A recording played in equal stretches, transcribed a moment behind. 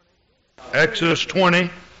Exodus 20.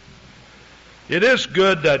 It is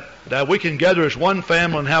good that we can gather as one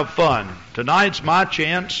family and have fun. Tonight's my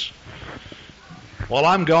chance. While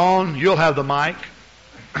I'm gone, you'll have the mic.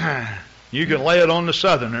 You can lay it on the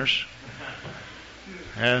Southerners.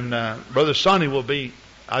 And Brother Sonny will be,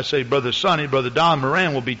 I say Brother Sonny, Brother Don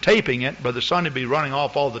Moran will be taping it. Brother Sonny will be running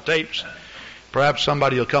off all the tapes. Perhaps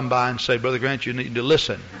somebody will come by and say, Brother Grant, you need to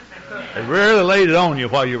listen. They rarely laid it on you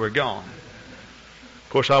while you were gone. Of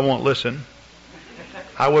course, I won't listen.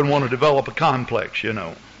 I wouldn't want to develop a complex, you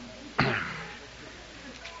know.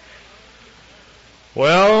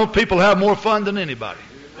 Well, people have more fun than anybody.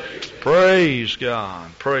 Praise God.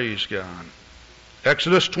 Praise God.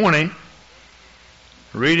 Exodus 20,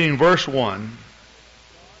 reading verse 1.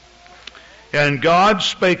 And God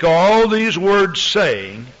spake all these words,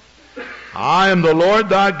 saying, I am the Lord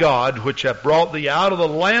thy God, which hath brought thee out of the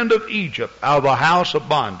land of Egypt, out of the house of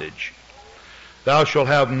bondage. Thou shalt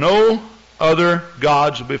have no other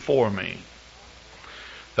gods before me.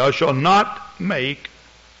 Thou shalt not make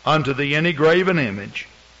unto thee any graven image,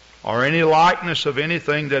 or any likeness of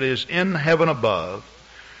anything that is in heaven above,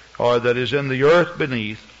 or that is in the earth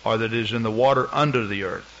beneath, or that is in the water under the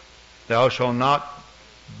earth. Thou shalt not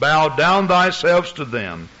bow down thyself to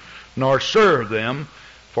them, nor serve them,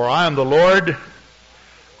 for I am the Lord,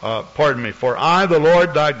 for I, the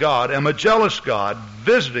Lord thy God, am a jealous God,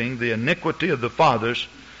 visiting the iniquity of the fathers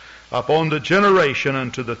upon the generation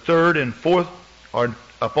unto the third and fourth, or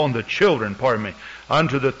upon the children,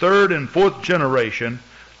 unto the third and fourth generation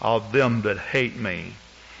of them that hate me,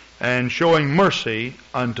 and showing mercy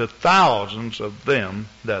unto thousands of them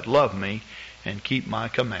that love me and keep my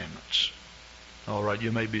commandments. All right,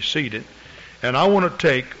 you may be seated. And I want to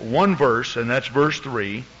take one verse, and that's verse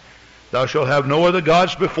 3. Thou shalt have no other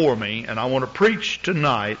gods before me. And I want to preach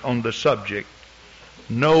tonight on the subject,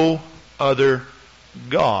 no other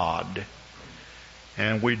God.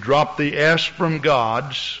 And we drop the S from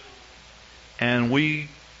gods, and we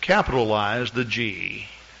capitalize the G.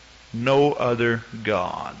 No other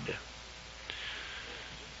God.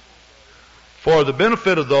 For the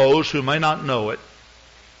benefit of those who may not know it,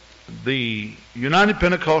 the United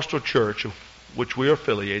Pentecostal Church, of which we are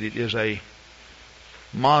affiliated, is a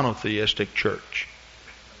monotheistic church.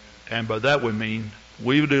 And by that we mean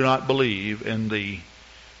we do not believe in the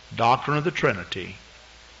doctrine of the Trinity.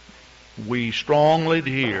 We strongly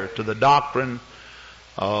adhere to the doctrine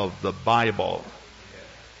of the Bible.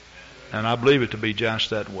 And I believe it to be just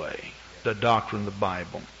that way, the doctrine of the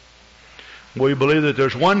Bible. We believe that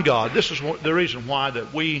there's one God. This is the reason why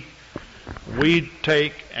that we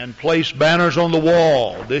take and place banners on the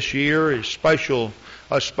wall. This year is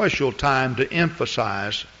a special time to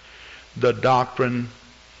emphasize the doctrine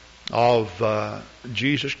of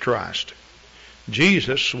Jesus Christ.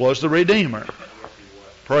 Jesus was the Redeemer.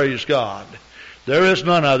 Praise God. There is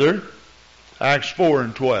none other. Acts 4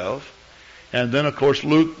 and 12. And then, of course,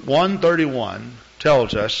 Luke 1:31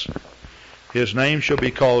 tells us, His name shall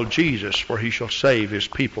be called Jesus, for He shall save His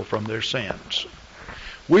people from their sins.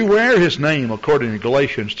 We wear His name according to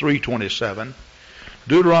Galatians 3:27.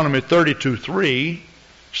 Deuteronomy 32:3,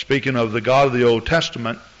 speaking of the God of the Old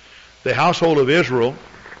Testament, the household of Israel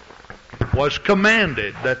was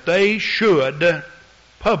commanded that they should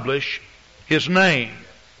publish His name.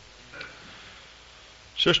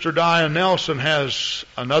 Sister Diane Nelson has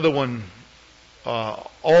another one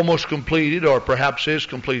almost completed, or perhaps is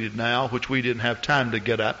completed now, which we didn't have time to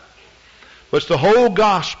get up. But it's the whole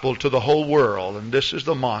gospel to the whole world, and this is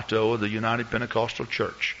the motto of the United Pentecostal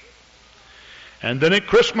Church. And then at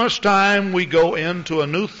Christmas time we go into a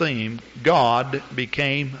new theme, God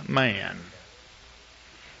became man,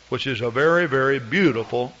 which is a very, very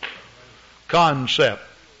beautiful concept.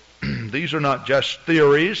 These are not just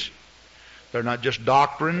theories. They're not just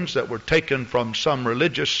doctrines that were taken from some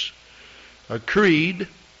religious creed,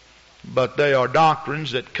 but they are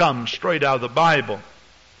doctrines that come straight out of the Bible.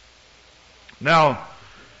 Now,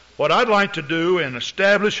 what I'd like to do in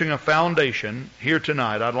establishing a foundation here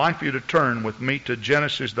tonight, I'd like for you to turn with me to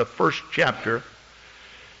Genesis, the first chapter.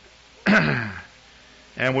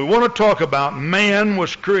 And we want to talk about man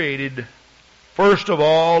was created, first of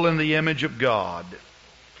all, in the image of God.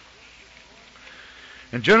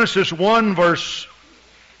 In Genesis 1, verse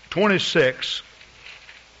 26,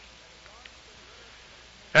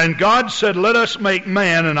 and God said, let us make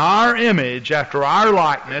man in our image, after our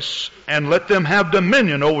likeness, and let them have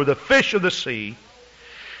dominion over the fish of the sea,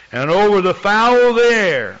 and over the fowl of the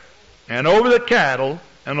air, and over the cattle,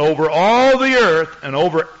 and over all the earth, and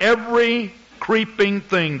over every creeping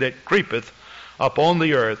thing that creepeth upon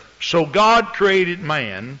the earth. So God created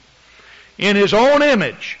man in His own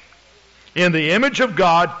image. In the image of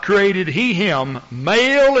God created He him,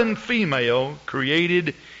 male and female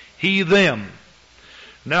created He them.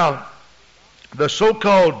 Now, the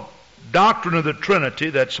so-called doctrine of the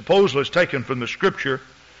Trinity that supposedly is taken from the Scripture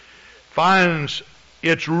finds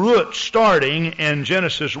its root starting in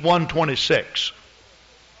Genesis 1:26.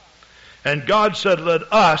 And God said,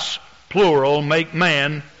 "Let us," plural, "make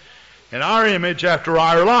man in our image after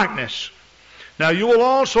our likeness." Now you will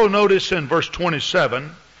also notice in verse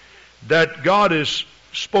 27 that God is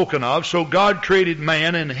spoken of. So God created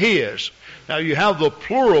man in His. Now you have the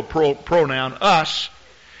plural pronoun us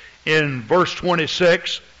in verse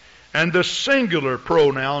 26 and the singular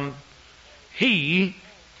pronoun He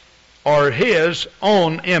or His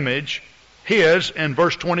own image, His, in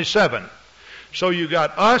verse 27. So you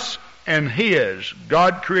got us and His.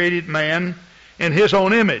 God created man in His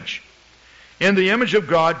own image. In the image of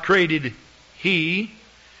God created He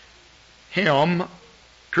him,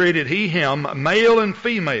 male and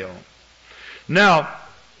female. Now,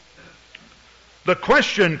 the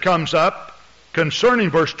question comes up concerning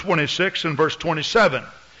verse 26 and verse 27.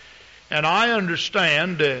 And I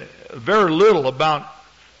understand very little about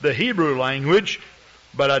the Hebrew language,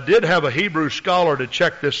 but I did have a Hebrew scholar to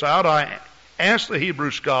check this out. I asked the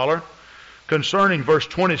Hebrew scholar concerning verse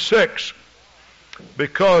 26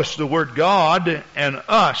 because the word God and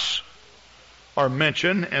us are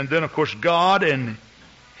mentioned, and then of course God and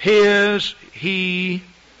His, He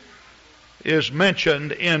is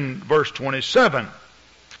mentioned in verse 27.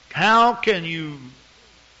 How can you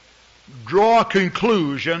draw a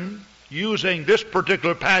conclusion using this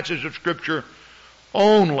particular passage of Scripture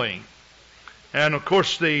only? And of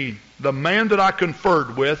course the man that I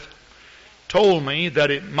conferred with told me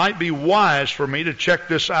that it might be wise for me to check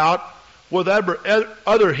this out with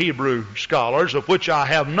other Hebrew scholars, of which I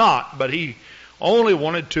have not, but he only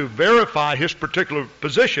wanted to verify his particular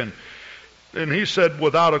position. And he said,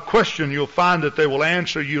 without a question, you'll find that they will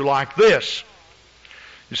answer you like this.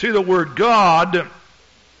 You see, the word God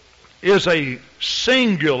is a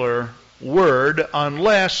singular word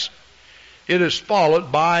unless it is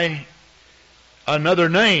followed by another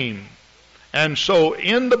name. And so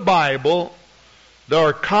in the Bible, there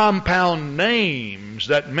are compound names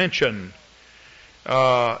that mention,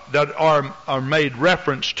 that are made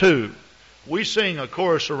reference to. We sing a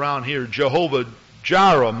chorus around here, Jehovah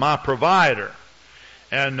Jireh, my provider.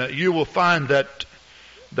 And you will find that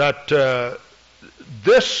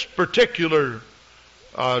this particular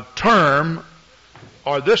term,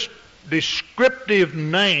 or this descriptive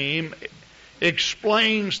name,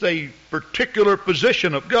 explains the particular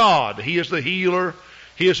position of God. He is the healer,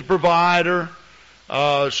 He is the provider,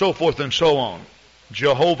 so forth and so on.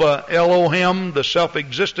 Jehovah Elohim, the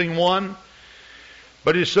self-existing one.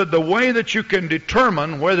 But he said the way that you can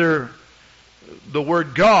determine whether the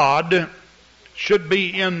word God should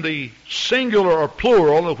be in the singular or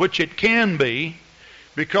plural, of which it can be,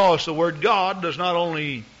 because the word God does not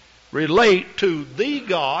only relate to the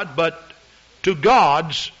God, but to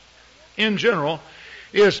gods in general,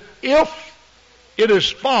 is if it is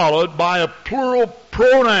followed by a plural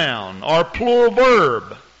pronoun or plural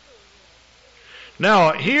verb.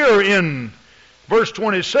 Now, here in verse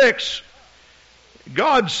 26,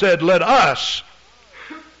 God said, "Let us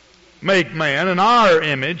make man in our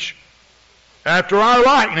image after our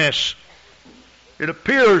likeness." It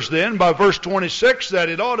appears then by verse 26 that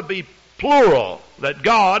it ought to be plural, that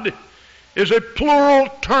God is a plural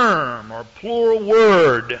term or plural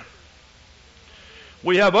word.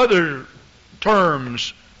 We have other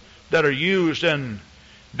terms that are used in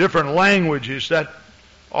different languages that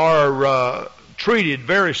are treated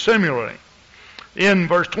very similarly. In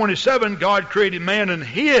verse 27, God created man in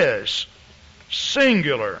His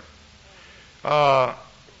singular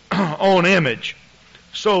own image.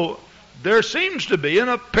 So there seems to be an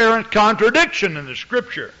apparent contradiction in the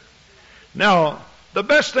Scripture. Now, the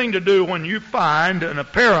best thing to do when you find an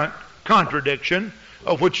apparent contradiction,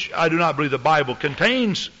 of which I do not believe the Bible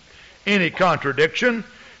contains any contradiction,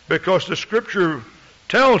 because the Scripture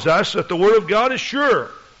tells us that the Word of God is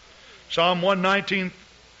sure. Psalm 119,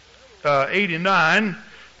 89,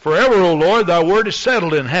 "Forever, O Lord, Thy Word is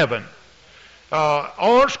settled in heaven."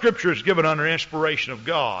 All Scripture is given under inspiration of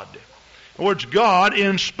God. In other words, God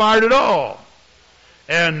inspired it all.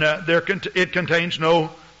 And it contains no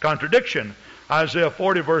contradiction. Isaiah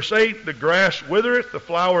 40, verse 8, "The grass withereth, the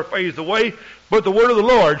flower fadeth away, but the word of the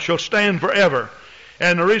Lord shall stand forever."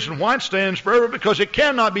 And the reason why it stands forever, because it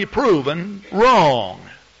cannot be proven wrong.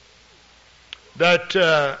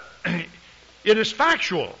 That it is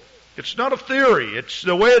factual. It's not a theory. It's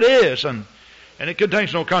the way it is, and it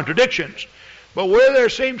contains no contradictions. But where there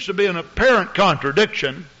seems to be an apparent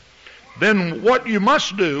contradiction, then what you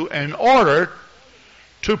must do in order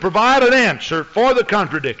to provide an answer for the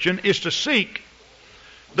contradiction is to seek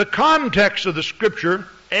the context of the Scripture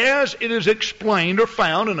as it is explained or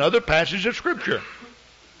found in other passages of Scripture.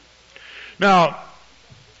 Now,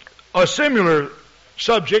 a similar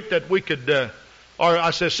subject that we could,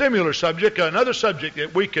 another subject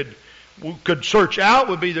that we could search out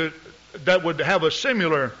would be that would have a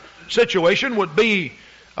similar situation would be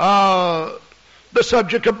the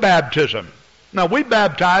subject of baptism. Now, we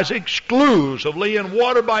baptize exclusively in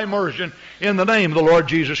water by immersion in the name of the Lord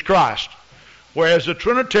Jesus Christ, whereas the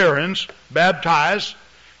Trinitarians baptize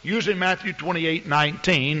using Matthew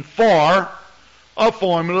 28:19 for a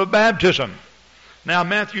formula of baptism. Now,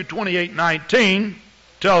 Matthew 28:19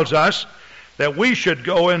 tells us that we should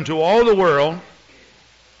go into all the world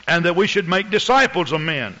and that we should make disciples of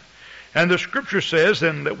men. And the Scripture says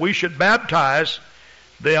then that we should baptize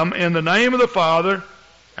them in the name of the Father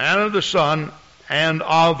and of the Son and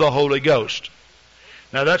of the Holy Ghost.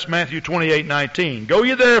 Now that's Matthew 28:19. Go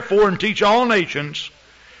ye therefore and teach all nations.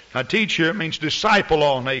 Now teach here means disciple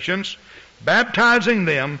all nations, baptizing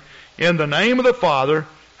them in the name of the Father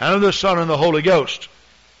and of the Son and the Holy Ghost.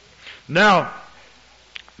 Now,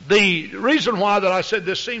 the reason why that I said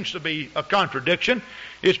this seems to be a contradiction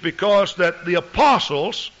is because that the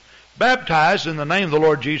apostles baptized in the name of the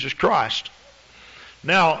Lord Jesus Christ.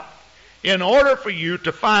 Now, in order for you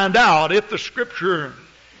to find out if the Scripture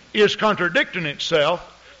is contradicting itself,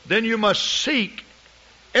 then you must seek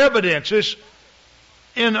evidences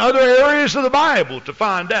in other areas of the Bible to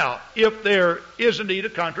find out if there is indeed a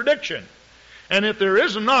contradiction. And if there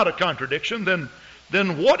is not a contradiction,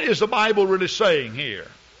 then what is the Bible really saying here?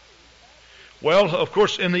 Well, of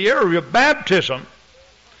course, in the area of baptism,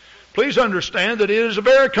 please understand that it is a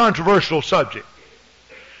very controversial subject.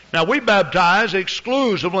 Now, we baptize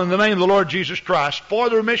exclusively in the name of the Lord Jesus Christ for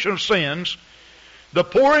the remission of sins. The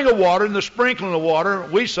pouring of water and the sprinkling of water,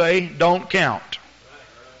 we say, don't count.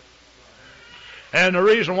 And the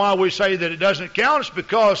reason why we say that it doesn't count is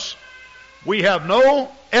because we have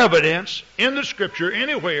no evidence in the Scripture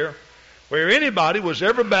anywhere where anybody was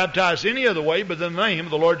ever baptized any other way but in the name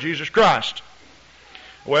of the Lord Jesus Christ.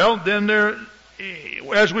 Well, then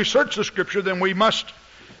as we search the Scripture, then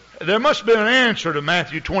there must be an answer to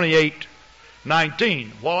Matthew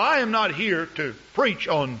 28:19. While I am not here to preach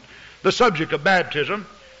on the subject of baptism,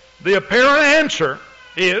 the apparent answer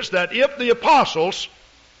is that if the apostles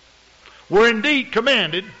were indeed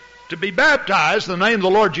commanded to be baptized in the name of the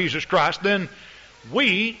Lord Jesus Christ, then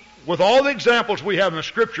we, with all the examples we have in the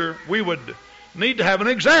Scripture, we would need to have an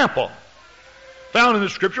example found in the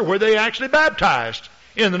Scripture where they actually baptized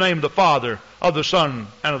in the name of the Father, of the Son,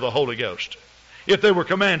 and of the Holy Ghost, if they were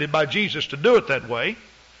commanded by Jesus to do it that way.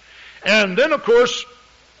 And then, of course,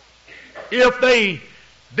 if they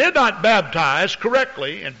did not baptize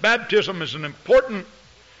correctly, and baptism is an important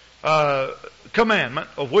commandment,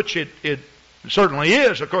 of which it certainly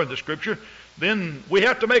is according to the Scripture, then we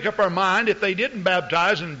have to make up our mind if they didn't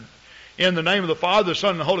baptize in the name of the Father, the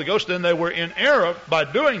Son, and the Holy Ghost, then they were in error by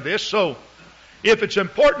doing this. So if it's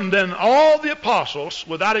important, then all the apostles,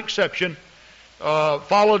 without exception,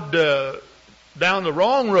 followed down the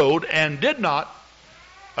wrong road and did not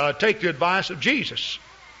take the advice of Jesus.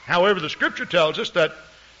 However, the Scripture tells us that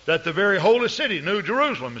the very holy city, New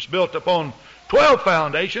Jerusalem, is built upon 12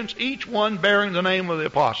 foundations, each one bearing the name of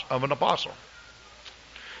an apostle.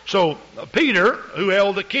 So Peter, who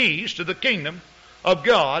held the keys to the kingdom of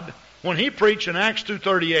God, when he preached in Acts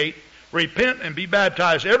 2:38, repent and be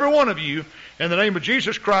baptized, every one of you, in the name of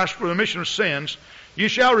Jesus Christ for the remission of sins, you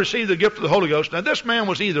shall receive the gift of the Holy Ghost. Now, this man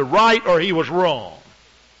was either right or he was wrong.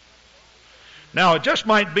 Now, it just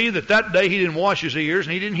might be that day he didn't wash his ears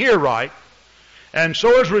and he didn't hear right. And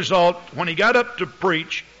so as a result, when he got up to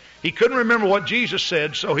preach, he couldn't remember what Jesus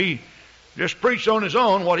said, so he just preached on his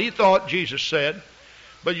own what he thought Jesus said.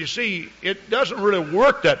 But you see, it doesn't really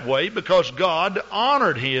work that way because God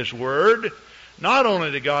honored His Word. Not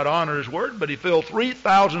only did God honor His Word, but He filled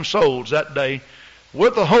 3,000 souls that day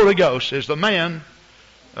with the Holy Ghost as the man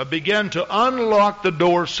began to unlock the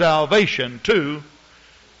door of salvation to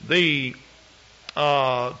the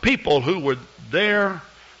people who were there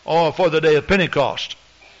for the day of Pentecost.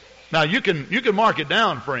 Now you can mark it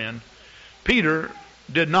down, friend. Peter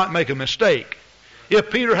did not make a mistake. If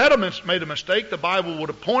Peter had made a mistake, the Bible would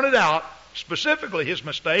have pointed out specifically his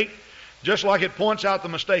mistake, just like it points out the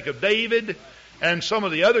mistake of David and some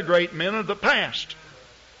of the other great men of the past.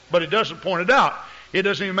 But it doesn't point it out. It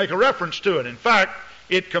doesn't even make a reference to it. In fact,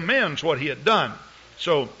 it commends what he had done.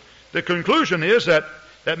 So the conclusion is that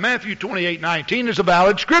Matthew 28:19 is a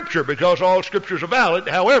valid Scripture because all Scriptures are valid.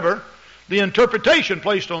 However, the interpretation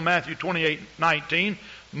placed on Matthew 28:19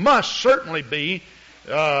 must certainly be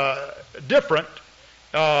different,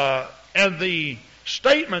 and the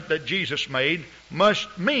statement that Jesus made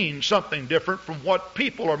must mean something different from what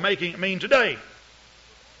people are making it mean today.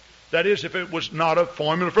 That is, if it was not a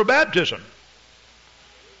formula for baptism.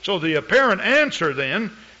 So the apparent answer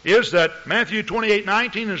then is that Matthew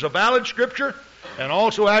 28:19 is a valid scripture, and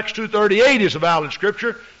also Acts 2:38 is a valid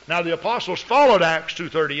scripture. Now the apostles followed Acts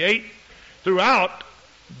 2:38 throughout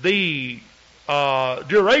the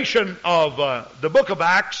duration of the book of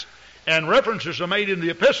Acts, and references are made in the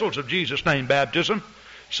epistles of Jesus' name baptism.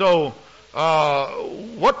 So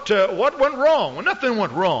what went wrong? Well, nothing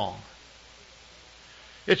went wrong.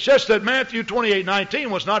 It's just that Matthew 28:19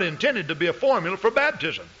 was not intended to be a formula for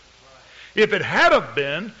baptism. If it had have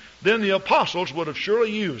been, then the apostles would have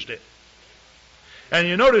surely used it. And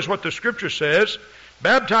you notice what the scripture says,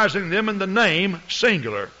 baptizing them in the name,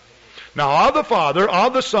 singular. Now, of the Father,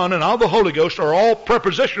 of the Son, and of the Holy Ghost are all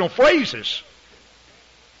prepositional phrases.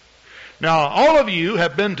 Now, all of you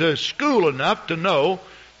have been to school enough to know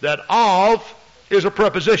that of is a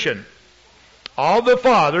preposition. Of the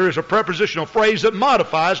Father is a prepositional phrase that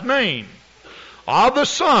modifies name. Of the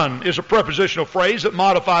Son is a prepositional phrase that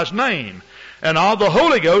modifies name. And of the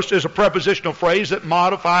Holy Ghost is a prepositional phrase that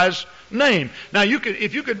modifies name. Now,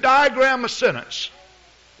 if you could diagram a sentence,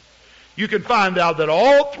 you can find out that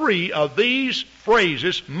all three of these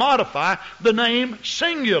phrases modify the name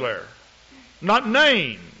singular, not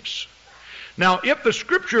names. Now, if the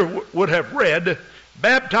scripture would have read,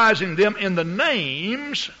 baptizing them in the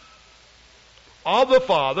names of the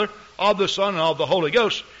Father, of the Son, and of the Holy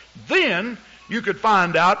Ghost, then you could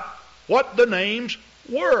find out what the names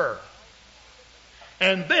were.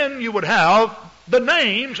 And then you would have the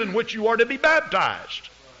names in which you are to be baptized.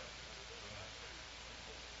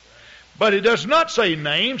 But it does not say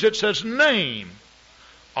names, it says name.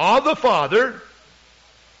 Of the Father,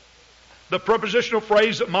 the prepositional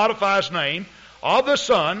phrase that modifies name, of the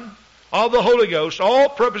Son, of the Holy Ghost, all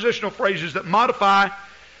prepositional phrases that modify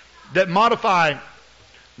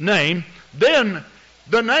name. Then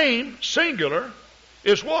the name, singular,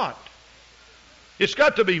 is what? It's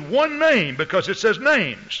got to be one name because it says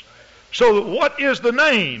names. So what is the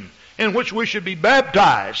name in which we should be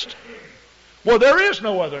baptized? Well, there is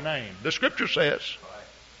no other name, the scripture says.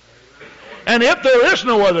 And if there is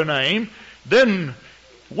no other name, then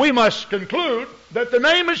we must conclude that the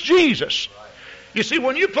name is Jesus. You see,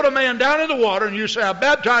 when you put a man down in the water and you say, I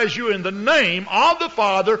baptize you in the name of the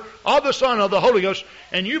Father, of the Son, of the Holy Ghost,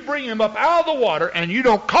 and you bring him up out of the water and you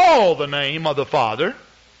don't call the name of the Father,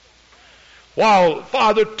 while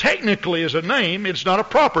Father technically is a name, it's not a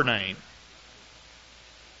proper name.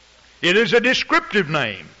 It is a descriptive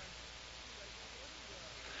name.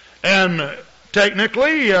 And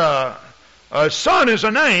technically, Son is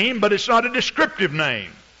a name, but it's not a descriptive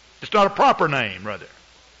name. It's not a proper name, rather.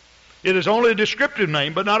 It is only a descriptive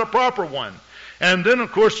name, but not a proper one. And then,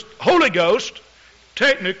 of course, Holy Ghost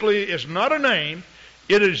technically is not a name.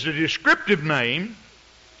 It is a descriptive name,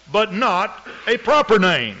 but not a proper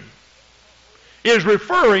name. It is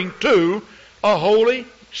referring to a Holy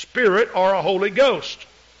Spirit or a Holy Ghost.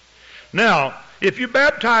 Now, if you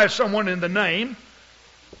baptize someone in the name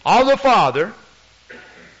of the Father,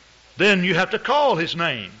 then you have to call his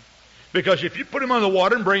name. Because if you put him on the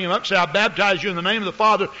water and bring him up, say, I baptize you in the name of the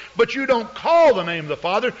Father, but you don't call the name of the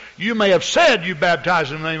Father, you may have said you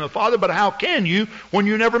baptized in the name of the Father, but how can you when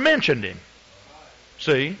you never mentioned him?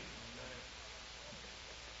 See?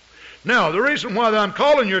 Now, the reason why I'm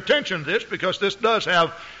calling your attention to this, because this does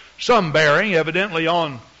have some bearing, evidently,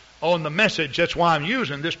 on the message. That's why I'm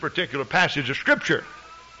using this particular passage of Scripture.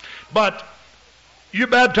 But you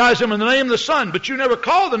baptize him in the name of the Son, but you never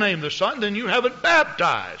call the name of the Son, then you haven't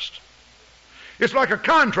baptized. It's like a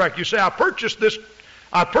contract. You say, I purchased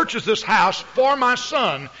this house for my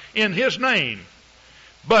son in his name.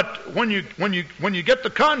 But when you get the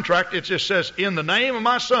contract, it just says, in the name of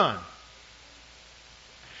my son.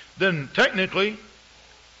 Then technically,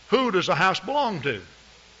 who does the house belong to?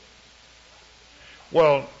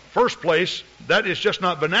 Well, first place, that is just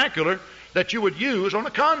not vernacular that you would use on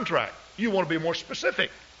a contract. You want to be more specific.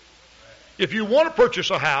 If you want to purchase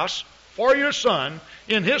a house for your son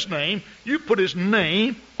in his name, you put his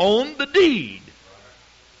name on the deed.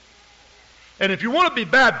 And if you want to be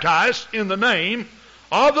baptized in the name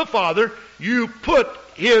of the Father, you put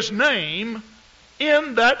his name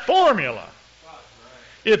in that formula.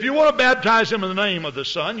 If you want to baptize him in the name of the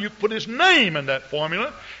Son, you put his name in that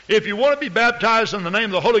formula. If you want to be baptized in the name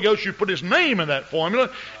of the Holy Ghost, you put his name in that formula.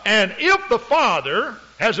 And if the Father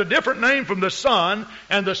has a different name from the Son,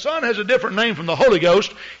 and the Son has a different name from the Holy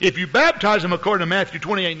Ghost, if you baptize them according to Matthew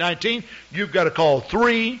 28:19, you've got to call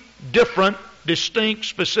 3 different, distinct,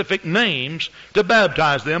 specific names to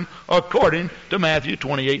baptize them according to Matthew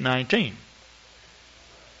 28:19.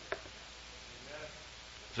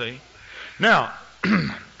 See? Now,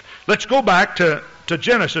 let's go back to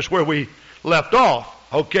Genesis where we left off.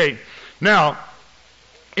 Okay. Now,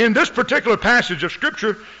 in this particular passage of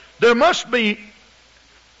Scripture, there must be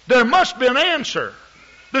an answer.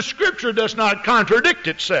 The Scripture does not contradict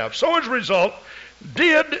itself. So as a result,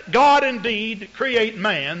 did God indeed create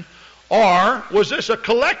man, or was this a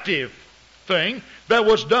collective thing that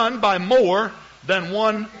was done by more than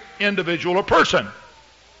one individual or person?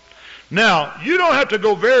 Now, you don't have to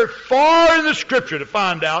go very far in the Scripture to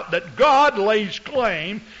find out that God lays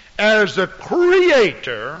claim as the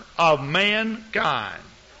creator of mankind.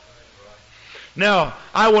 Now,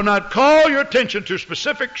 I will not call your attention to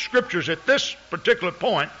specific Scriptures at this particular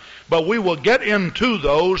point, but we will get into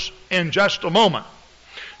those in just a moment.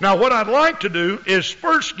 Now, what I'd like to do is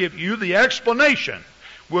first give you the explanation.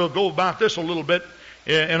 We'll go about this a little bit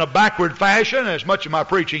in a backward fashion, as much of my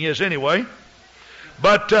preaching is anyway.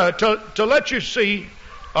 But to let you see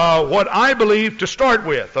what I believe to start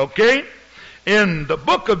with, okay? In the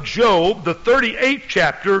book of Job, the 38th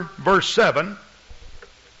chapter, verse 7,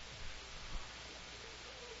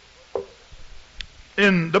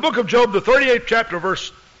 in the book of Job, the 38th chapter,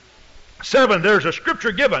 verse 7, there's a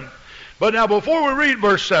scripture given. But now before we read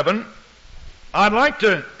verse 7, I'd like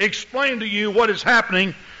to explain to you what is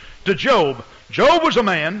happening to Job. Job was a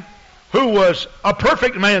man who was a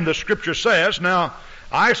perfect man, the Scripture says. Now,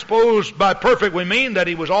 I suppose by perfect we mean that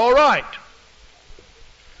he was all right.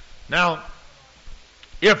 Now,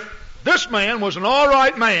 if this man was an all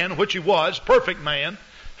right man, which he was, perfect man,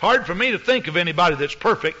 it's hard for me to think of anybody that's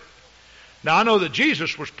perfect. Now, I know that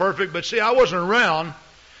Jesus was perfect, but see, I wasn't around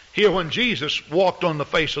here when Jesus walked on the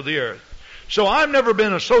face of the earth. So I've never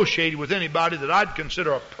been associated with anybody that I'd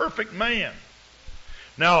consider a perfect man.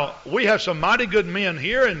 Now, we have some mighty good men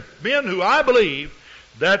here, and men who I believe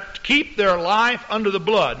that keep their life under the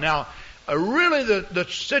blood. Now, really the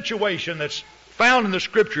situation that's found in the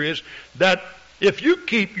Scripture is that if you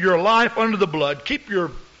keep your life under the blood, keep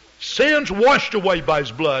your sins washed away by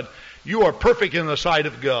His blood, you are perfect in the sight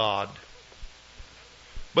of God.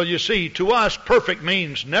 But you see, to us, perfect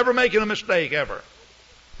means never making a mistake ever.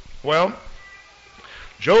 Well,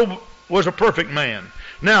 Job was a perfect man.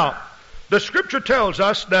 Now, the Scripture tells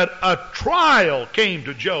us that a trial came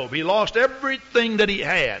to Job. He lost everything that he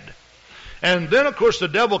had. And then, of course, the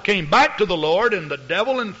devil came back to the Lord, and the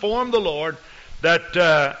devil informed the Lord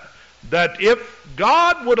that if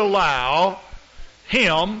God would allow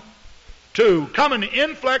him to come and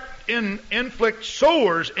inflict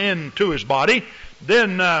sores into his body,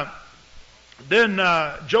 then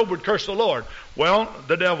Job would curse the Lord. Well,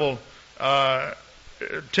 the devil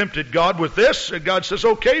tempted God with this. God says,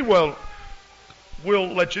 okay, well,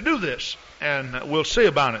 we'll let you do this, and we'll see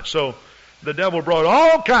about it. So the devil brought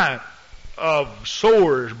all kinds of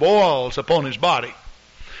sores, boils upon his body.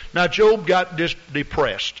 Now, Job got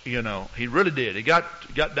depressed, you know. He really did. He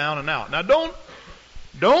got down and out. Now,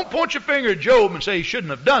 don't point your finger at Job and say he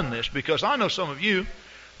shouldn't have done this, because I know some of you,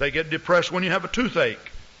 they get depressed when you have a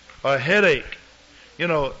toothache, a headache. You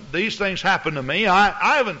know, these things happen to me.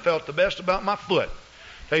 I haven't felt the best about my foot.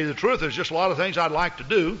 Tell you the truth, there's just a lot of things I'd like to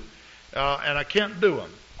do, and I can't do them.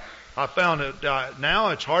 I found that now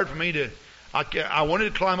it's hard for me to, I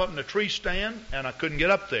wanted to climb up in the tree stand, and I couldn't get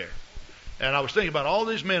up there. And I was thinking about all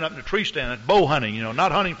these men up in the tree stand, at bow hunting, you know,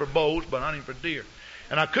 not hunting for bows, but hunting for deer.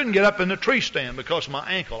 And I couldn't get up in the tree stand because of my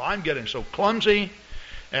ankle. I'm getting so clumsy.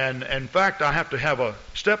 And in fact, I have to have a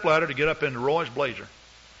step ladder to get up into Roy's Blazer.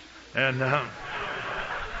 And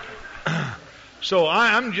so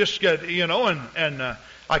I'm just getting, you know, and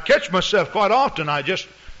I catch myself quite often. I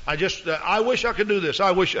wish I could do this.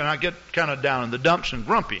 And I get kind of down in the dumps and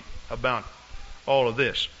grumpy about all of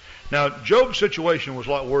this. Now, Job's situation was a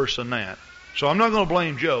lot worse than that. So I'm not going to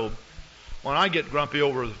blame Job when I get grumpy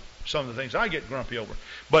over some of the things I get grumpy over.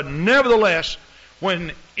 But nevertheless,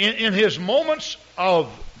 when in his moments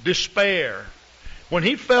of despair, when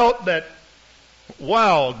he felt that,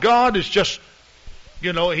 wow, God is just,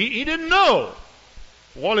 you know, he didn't know.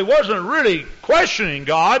 Well, he wasn't really questioning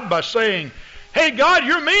God by saying, hey, God,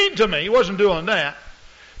 you're mean to me. He wasn't doing that.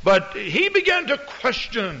 But he began to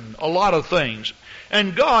question a lot of things.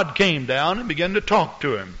 And God came down and began to talk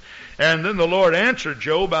to him. And then the Lord answered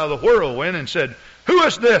Job out of the whirlwind and said, who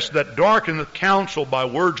is this that darkeneth counsel by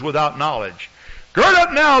words without knowledge? Gird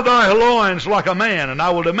up now thy loins like a man, and I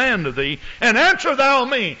will demand of thee, and answer thou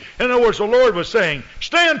me. In other words, the Lord was saying,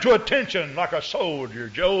 stand to attention like a soldier,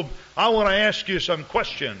 Job. I want to ask you some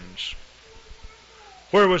questions.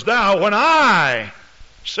 Where was thou when I,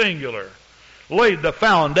 singular, laid the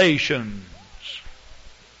foundations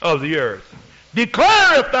of the earth?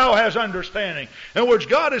 Declare if thou hast understanding. In other words,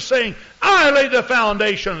 God is saying, I laid the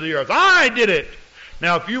foundation of the earth. I did it.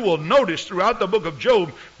 Now, if you will notice throughout the book of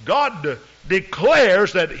Job, God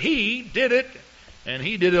declares that He did it, and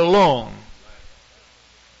He did it alone.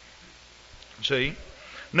 See?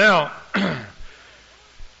 Now,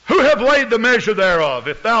 who have laid the measure thereof?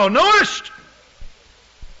 If thou knowest,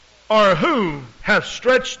 or who hath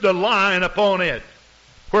stretched the line upon it?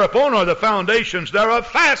 Whereupon are the foundations thereof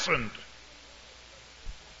fastened?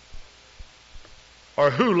 Or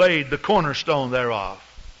who laid the cornerstone thereof?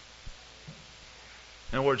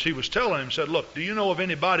 In other words, he was telling him, said, look, do you know of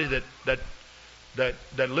anybody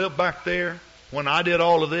that lived back there when I did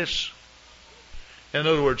all of this? In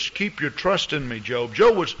other words, keep your trust in me, Job.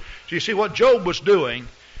 You see what Job was doing?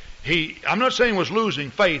 I'm not saying was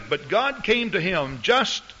losing faith, but God came to him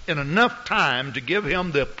just in enough time to give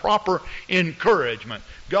him the proper encouragement.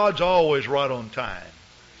 God's always right on time.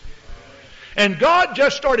 And God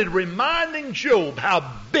just started reminding Job how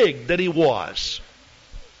big that he was.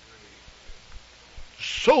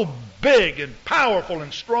 So big and powerful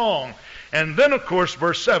and strong. And then, of course,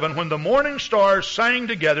 verse 7, when the morning stars sang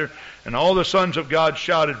together and all the sons of God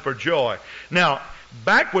shouted for joy. Now,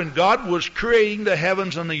 back when God was creating the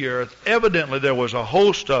heavens and the earth, evidently there was a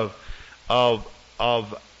host of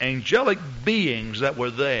angelic beings that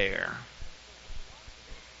were there.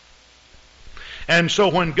 And so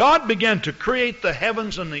when God began to create the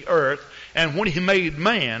heavens and the earth, and when He made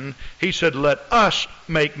man, He said, let us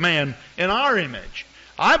make man in our image.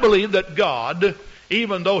 I believe that God,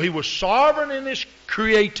 even though He was sovereign in His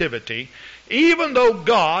creativity, even though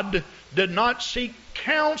God did not seek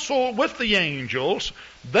counsel with the angels,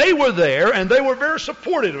 they were there and they were very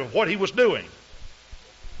supportive of what He was doing.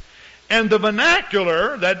 And the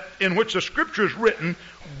vernacular that in which the Scripture is written,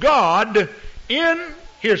 God, in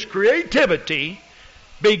His creativity,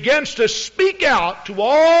 begins to speak out to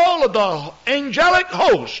all of the angelic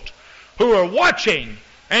host who are watching.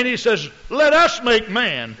 And He says, let us make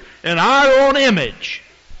man in our own image.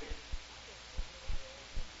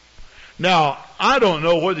 Now, I don't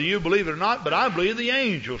know whether you believe it or not, but I believe the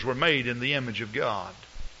angels were made in the image of God.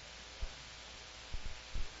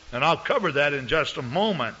 And I'll cover that in just a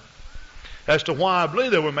moment as to why I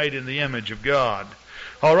believe they were made in the image of God.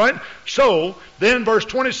 All right? So, then verse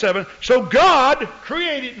 27, so God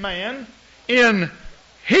created man in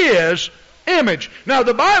His image. Now,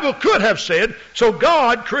 the Bible could have said, so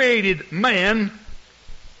God created man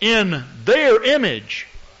in their image.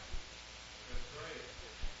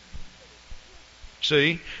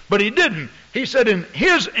 See? But He didn't. He said in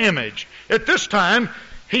His image. At this time,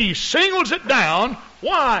 He singles it down.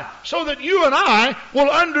 Why? So that you and I will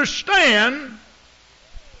understand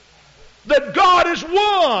that God is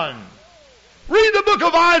one. Read the book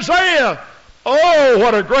of Isaiah. Oh,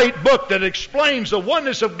 what a great book that explains the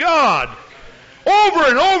oneness of God. Over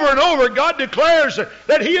and over and over, God declares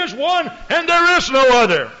that He is one and there is no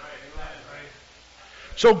other.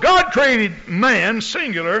 So God created man,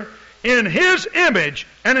 singular, in His image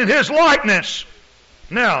and in His likeness.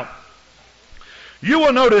 Now, you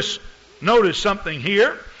will notice something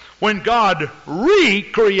here. When God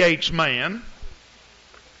recreates man,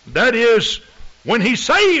 that is, when He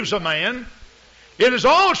saves a man, it is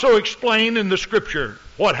also explained in the Scripture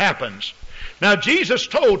what happens. Now, Jesus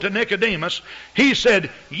told to Nicodemus, He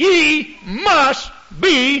said, ye must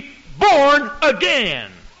be born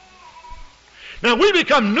again. Now, we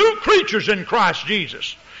become new creatures in Christ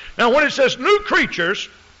Jesus. Now, when it says new creatures,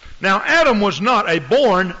 now Adam was not a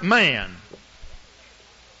born man.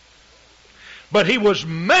 But he was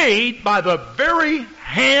made by the very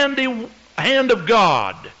hand of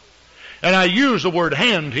God. And I use the word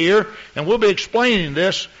hand here, and we'll be explaining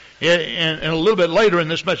this in a little bit later in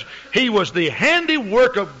this message. He was the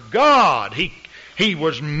handiwork of God. He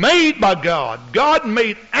was made by God. God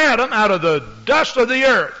made Adam out of the dust of the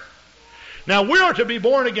earth. Now we are to be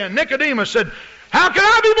born again. Nicodemus said, how can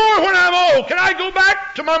I be born when I'm old? Can I go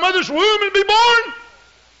back to my mother's womb and be born?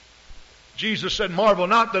 Jesus said, marvel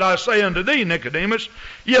not that I say unto thee, Nicodemus,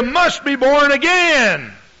 you must be born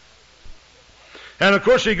again. And of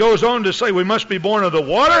course He goes on to say we must be born of the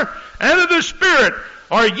water and of the Spirit,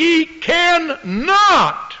 or ye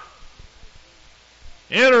cannot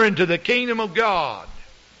enter into the kingdom of God.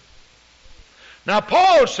 Now,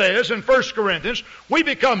 Paul says in 1 Corinthians, we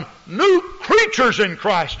become new creatures in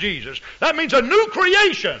Christ Jesus. That means a new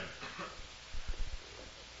creation.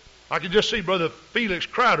 I can just see Brother Felix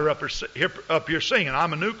Crowder up here singing,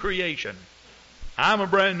 I'm a new creation. I'm a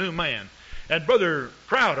brand new man. And Brother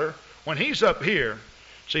Crowder, when he's up here,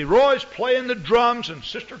 see, Roy's playing the drums, and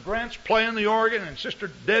Sister Grant's playing the organ, and Sister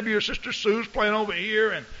Debbie or Sister Sue's playing over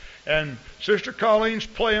here, and Sister Colleen's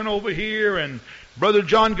playing over here, and Brother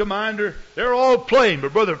John Gaminder, they're all playing,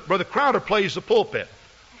 but Brother Crowder plays the pulpit.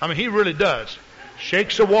 I mean, he really does.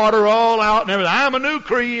 Shakes the water all out and everything. I'm a new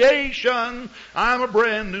creation. I'm a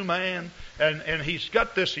brand new man. And he's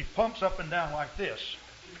got this, he pumps up and down like this.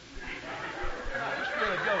 That's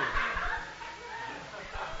where it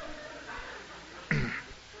goes.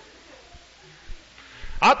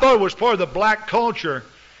 I thought it was part of the black culture.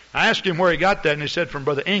 I asked him where he got that, and he said from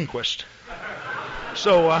Brother Inquist.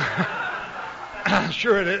 So,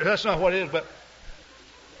 sure, that's not what it is, but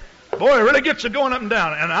boy, it really gets it going up and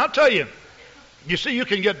down. And I'll tell you, you see, you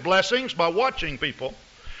can get blessings by watching people.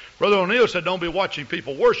 Brother O'Neill said, don't be watching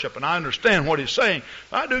people worship, and I understand what he's saying.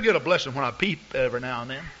 I do get a blessing when I peep every now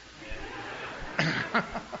and then.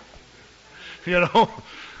 You know,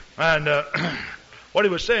 and what he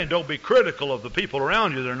was saying, don't be critical of the people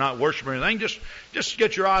around you that are not worshiping anything. Just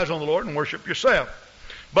get your eyes on the Lord and worship yourself.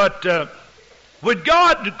 But when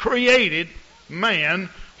God created man,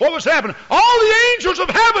 what was happening? All the angels of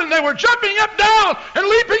heaven, they were jumping up, down, and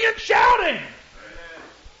leaping and shouting.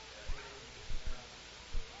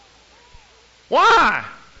 Why?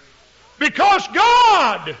 Because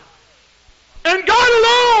God, and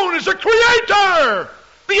God alone, is the creator.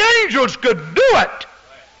 The angels could do it.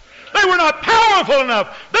 They were not powerful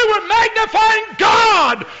enough. They were magnifying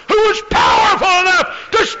God, who was powerful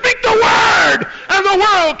enough to speak the word, and the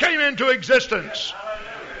world came into existence.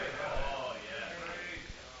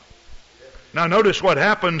 Now notice what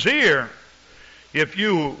happens here. If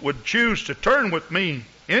you would choose to turn with me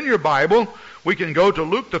in your Bible, we can go to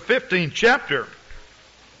Luke the 15th chapter.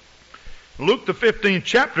 Luke the 15th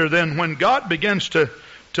chapter, then, when God begins to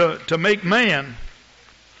make man.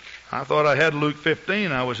 I thought I had Luke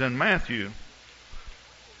 15. I was in Matthew.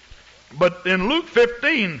 But in Luke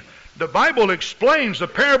 15, the Bible explains the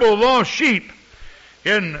parable of the lost sheep.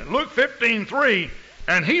 In Luke 15:3,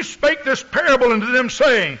 and he spake this parable unto them,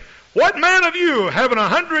 saying, what man of you, having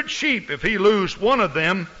 100 sheep, if he lose one of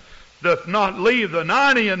them, doth not leave the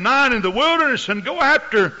 99 in the wilderness, and go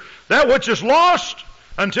after that which is lost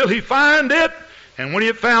until he find it? And when he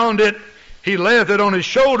had found it, he layeth it on his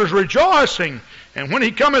shoulders, rejoicing. And when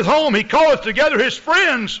he cometh home, he calleth together his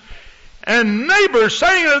friends and neighbors,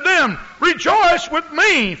 saying to them, rejoice with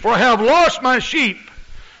me, for I have lost my sheep,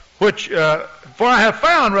 for I have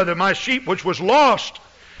found my sheep which was lost.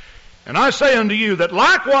 And I say unto you that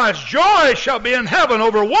likewise joy shall be in heaven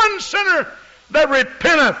over one sinner that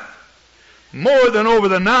repenteth, more than over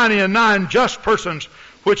the 99 just persons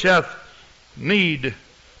which need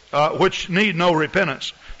no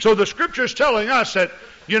repentance. So the Scripture is telling us that,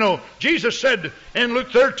 Jesus said in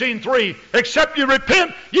Luke 13:3, except you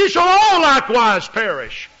repent, ye shall all likewise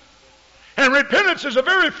perish. And repentance is the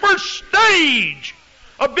very first stage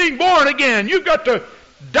of being born again. You've got to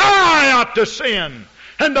die out to sin.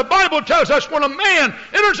 And the Bible tells us when a man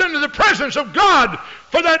enters into the presence of God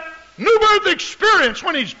for that new birth experience,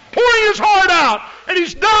 when he's pouring his heart out and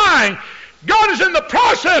he's dying, God is in the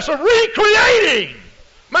process of recreating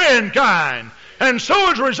mankind. And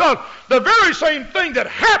so as a result, the very same thing that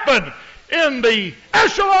happened in the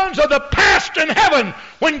echelons of the past in heaven,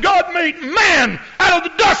 when God made man out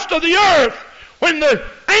of the dust of the earth, when the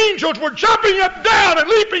angels were jumping up, down, and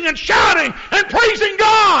leaping and shouting and praising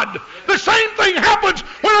God. The same thing happens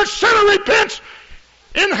when a sinner repents.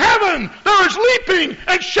 In heaven, there is leaping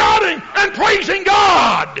and shouting and praising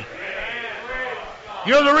God.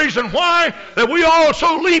 You know the reason why that we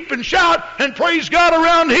also leap and shout and praise God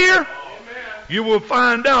around here? You will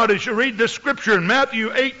find out as you read this scripture in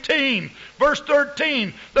Matthew 18, verse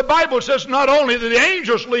 13. The Bible says not only that the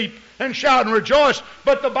angels leap and shout and rejoice,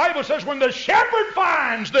 but the Bible says when the shepherd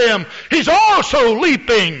finds them, he's also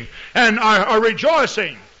leaping and are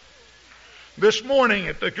rejoicing. This morning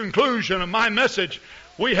at the conclusion of my message,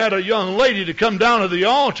 we had a young lady to come down to the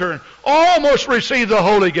altar and almost receive the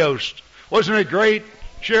Holy Ghost. Wasn't it great,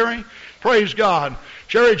 Sherry? Praise God.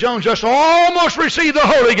 Sherry Jones just almost received the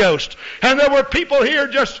Holy Ghost. And there were people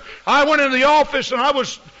here I went in the office and I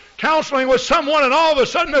was counseling with someone, and all of a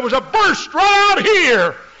sudden there was a burst right out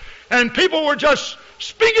here. And people were just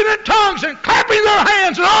speaking in tongues and clapping their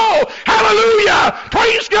hands and hallelujah,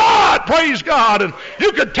 praise God, praise God. And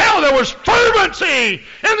you could tell there was fervency in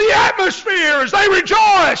the atmosphere as they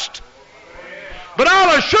rejoiced. But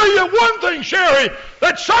I'll assure you one thing, Sherry,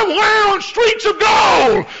 that somewhere on streets of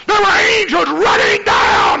gold there were angels running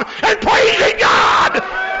down and praising God.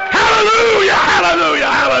 Hallelujah, hallelujah,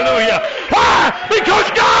 hallelujah. Why? Because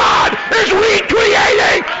God is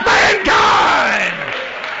recreating mankind.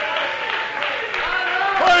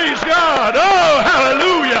 Praise God. Oh,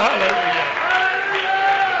 hallelujah, hallelujah.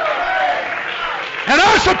 And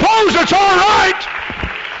I suppose it's all right.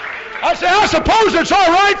 I suppose it's all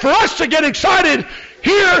right for us to get excited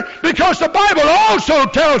here, because the Bible also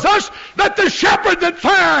tells us that the shepherd that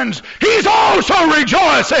finds, he's also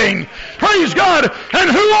rejoicing. Praise God. And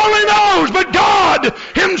who only knows but God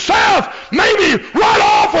himself, maybe right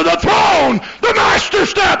off of the throne, the master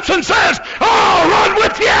steps and says, "I'll run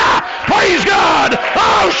with you." Praise God.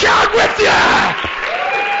 "I'll shout with you."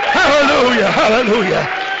 Hallelujah, hallelujah.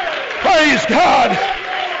 Praise God.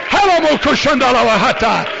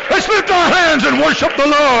 Let's lift our hands and worship the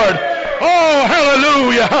Lord. Oh,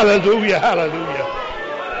 hallelujah, hallelujah, hallelujah.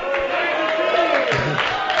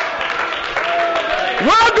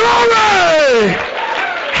 Well, glory!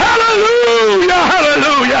 Hallelujah,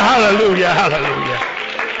 hallelujah, hallelujah, hallelujah.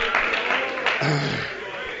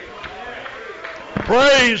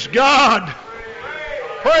 Praise God.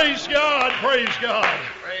 Praise God, praise God.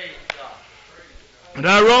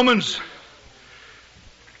 Now, Romans,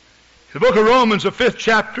 the book of Romans, the 5th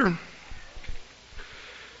chapter,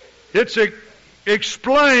 it's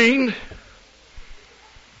explained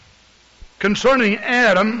concerning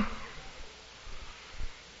Adam.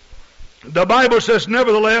 The Bible says,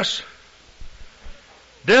 "Nevertheless,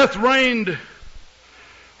 death reigned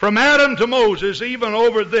from Adam to Moses, even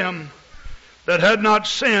over them that had not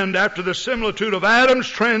sinned, after the similitude of Adam's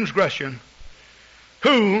transgression,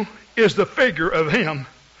 who is the figure of him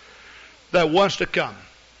that was to come."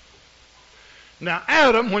 Now,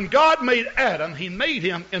 Adam, when God made Adam, he made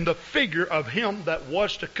him in the figure of him that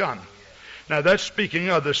was to come. Now, that's speaking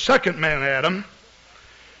of the second man, Adam,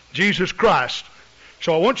 Jesus Christ.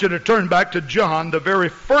 So I want you to turn back to John, the very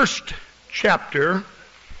first chapter,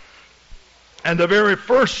 and the very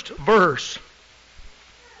first verse.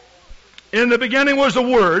 "In the beginning was the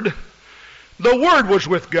Word was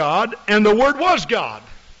with God, and the Word was God.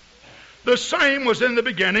 The same was in the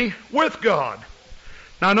beginning with God."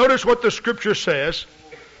 Now notice what the Scripture says.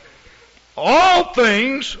 "All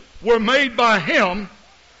things were made by Him,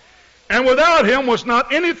 and without Him was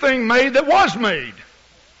not anything made that was made.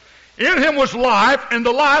 In Him was life, and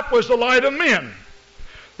the life was the light of men.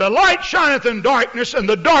 The light shineth in darkness, and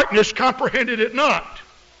the darkness comprehended it not.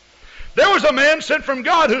 There was a man sent from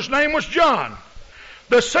God whose name was John.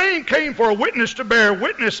 The same came for a witness, to bear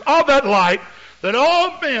witness of that light, that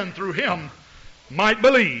all men through him might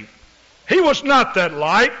believe. He was not that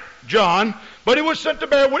light, John, but he was sent to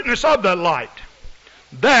bear witness of that light.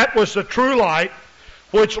 That was the true light,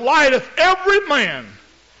 which lighteth every man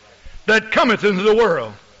that cometh into the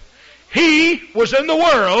world. He was in the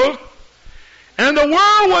world, and the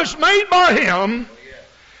world was made by him,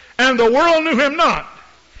 and the world knew him not.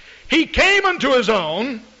 He came unto his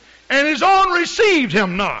own, and his own received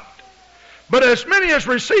him not. But as many as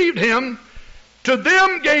received him, to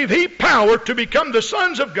them gave he power to become the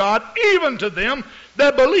sons of God, even to them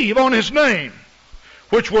that believe on his name,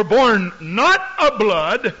 which were born not of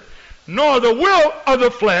blood, nor the will of the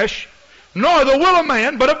flesh, nor the will of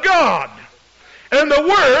man, but of God. And the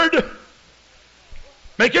Word,"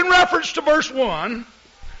 making reference to verse 1,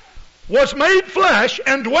 "was made flesh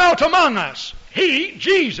and dwelt among us." He,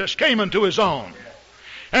 Jesus, came unto his own,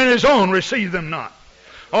 and his own received them not.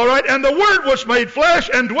 All right, "And the Word was made flesh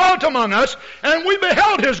and dwelt among us, and we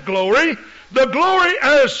beheld his glory, the glory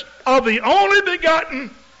as of the only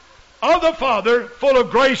begotten of the Father, full of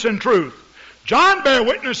grace and truth. John bare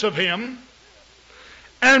witness of him,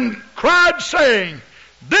 and cried, saying,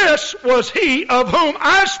 This was he of whom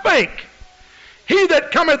I spake. He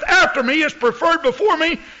that cometh after me is preferred before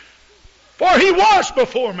me, for he was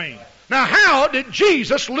before me." Now, how did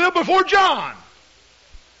Jesus live before John?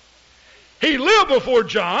 He lived before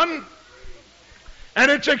John, and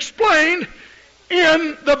it's explained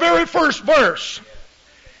in the very first verse.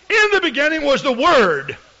 "In the beginning was the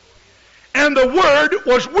Word, and the Word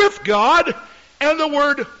was with God, and the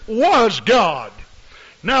Word was God."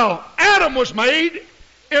 Now, Adam was made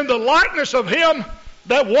in the likeness of him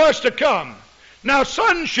that was to come. Now,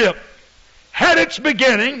 sonship had its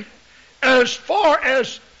beginning as far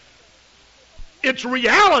as its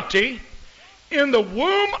reality in the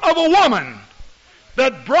womb of a woman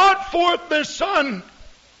that brought forth this son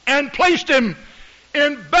and placed him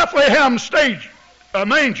in Bethlehem's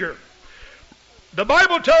manger. The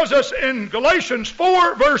Bible tells us in Galatians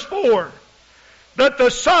 4, verse 4, that the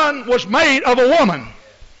Son was made of a woman.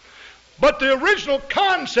 But the original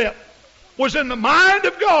concept was in the mind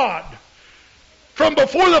of God from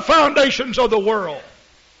before the foundations of the world.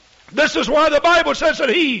 This is why the Bible says that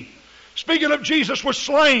He, speaking of Jesus, was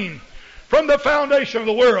slain from the foundation of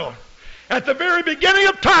the world. At the very beginning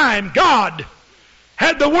of time, God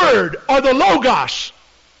had the Word, or the Logos.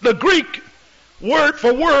 The Greek word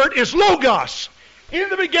for word is Logos. In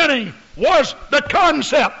the beginning was the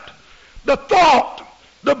concept, the thought,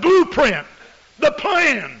 the blueprint, the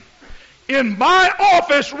plan. In my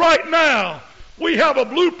office right now, we have a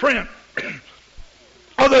blueprint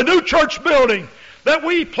of the new church building that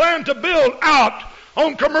we plan to build out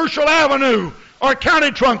on Commercial Avenue or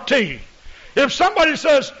County Trunk T. If somebody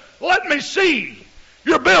says, let me see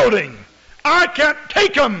your building, I can't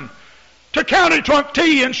take them to County Trunk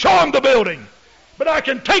T and show them the building, but I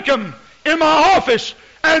can take them in my office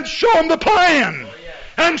and show them the plan.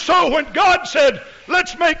 And so when God said,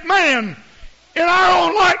 let's make man in our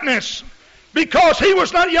own likeness, because he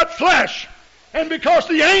was not yet flesh, and because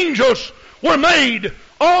the angels were made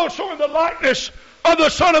also in the likeness of the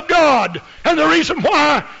Son of God. And the reason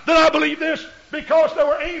why that I believe this, because there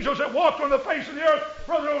were angels that walked on the face of the earth,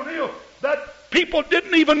 Brother O'Neill, that people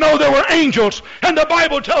didn't even know there were angels. And the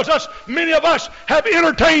Bible tells us many of us have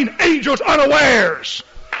entertained angels unawares.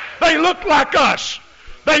 They look like us.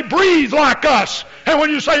 They breathe like us. And when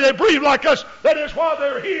you say they breathe like us, that is why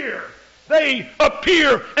they're here. They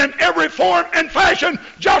appear in every form and fashion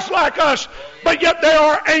just like us, but yet they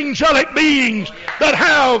are angelic beings that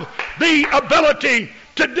have the ability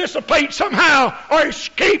to dissipate somehow or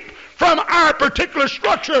escape from our particular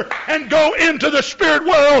structure and go into the spirit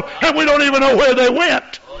world, and we don't even know where they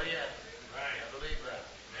went.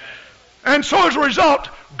 And so as a result,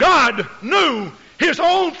 God knew His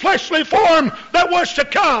own fleshly form that was to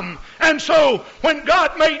come. And so when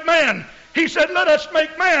God made man, He said, let us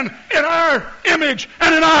make man in our image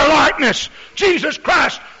and in our likeness. Jesus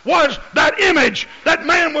Christ was that image that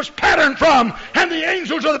man was patterned from, and the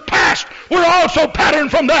angels of the past were also patterned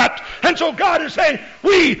from that. And so God is saying,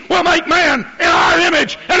 we will make man in our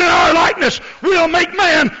image and in our likeness. We'll make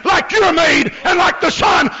man like you're made, and like the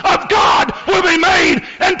Son of God will be made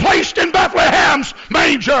and placed in Bethlehem's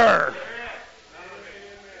manger.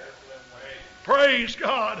 Praise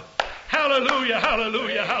God. Hallelujah,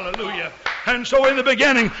 hallelujah, hallelujah. And so in the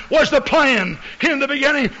beginning was the plan. In the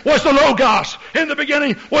beginning was the Logos. In the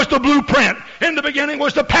beginning was the blueprint. In the beginning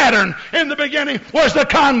was the pattern. In the beginning was the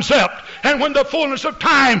concept. And when the fullness of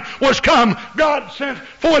time was come, God sent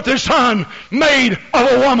forth His Son, made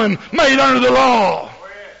of a woman, made under the law.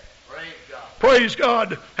 Praise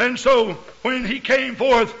God. And so when He came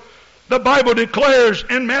forth, the Bible declares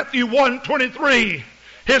in Matthew 1:23,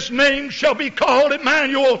 His name shall be called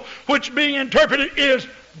Emmanuel, which being interpreted is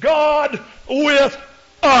God with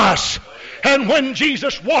us. And when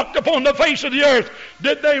Jesus walked upon the face of the earth,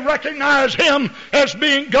 did they recognize Him as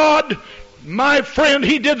being God? My friend,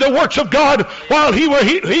 He did the works of God while He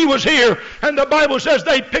was here. And the Bible says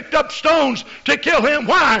they picked up stones to kill Him.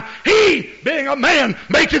 Why? He, being a man,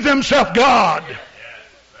 maketh Himself God.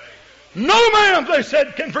 No man, they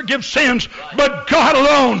said, can forgive sins but God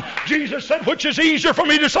alone. Jesus said, which is easier for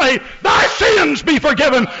me to say, thy sins be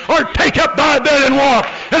forgiven, or take up thy bed and walk.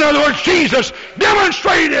 In other words, Jesus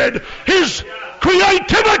demonstrated His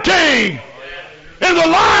creativity in the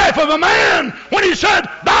life of a man when He said,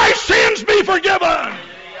 thy sins be forgiven.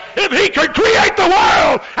 If He could create the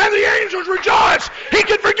world and the angels rejoice, He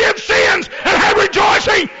could forgive sins and have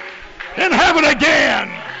rejoicing in heaven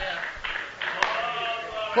again.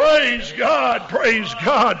 Praise God, praise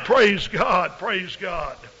God, praise God, praise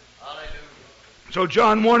God. So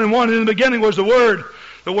John 1:1, in the beginning was the Word.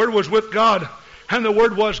 The Word was with God, and the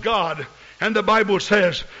Word was God. And the Bible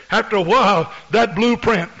says, after a while, that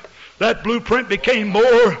blueprint became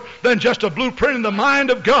more than just a blueprint in the mind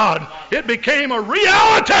of God. It became a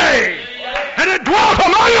reality, and it dwelt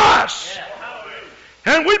among us.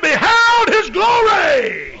 And we beheld His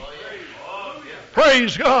glory.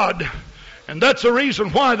 Praise God. And that's the reason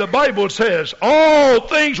why the Bible says all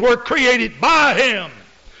things were created by Him.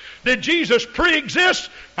 Did Jesus pre-exist?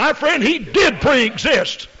 My friend, He did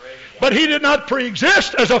pre-exist. But He did not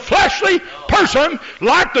pre-exist as a fleshly person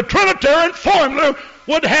like the Trinitarian formula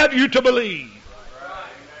would have you to believe.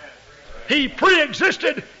 He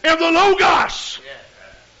pre-existed in the Logos.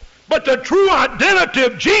 But the true identity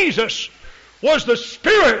of Jesus was the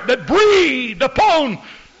Spirit that breathed upon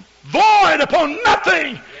void, upon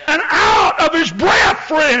nothing. And out of His breath,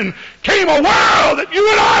 friend, came a world that you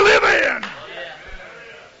and I live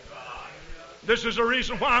in. This is the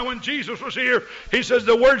reason why when Jesus was here, He says,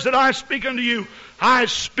 the words that I speak unto you, I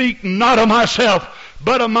speak not of myself,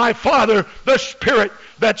 but of my Father, the Spirit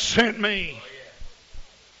that sent me.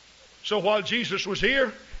 So while Jesus was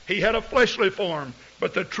here, He had a fleshly form,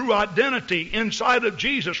 but the true identity inside of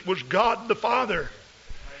Jesus was God the Father.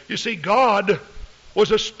 You see, God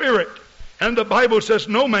was a spirit, and the Bible says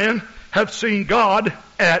no man hath seen God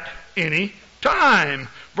at any time.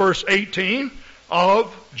 Verse 18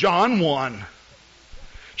 of John 1.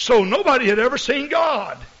 So nobody had ever seen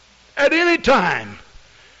God at any time.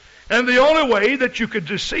 And the only way that you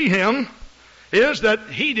could see Him is that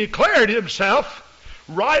He declared Himself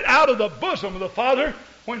right out of the bosom of the Father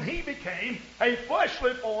when He became a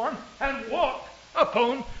fleshly form and walked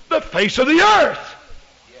upon the face of the earth.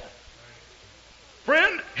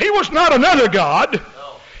 Friend, He was not another God,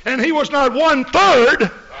 and He was not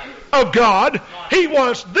 1/3 of God. He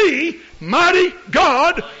was the mighty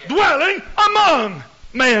God dwelling among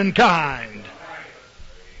mankind.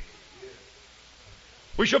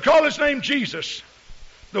 We shall call His name Jesus.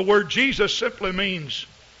 The word Jesus simply means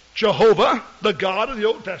Jehovah, the God of the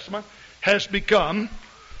Old Testament, has become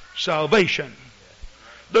salvation.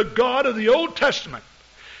 The God of the Old Testament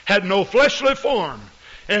had no fleshly form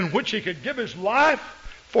in which He could give His life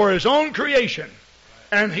for His own creation.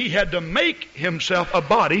 And He had to make Himself a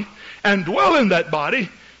body and dwell in that body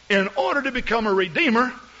in order to become a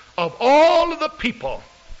redeemer of all of the people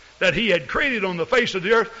that He had created on the face of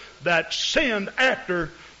the earth that sinned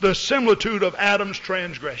after the similitude of Adam's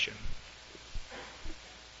transgression.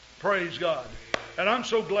 Praise God. And I'm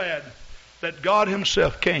so glad that God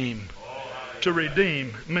Himself came to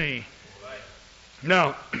redeem me.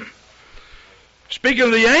 Now, speaking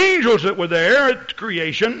of the angels that were there at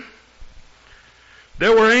creation,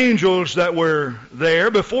 there were angels that were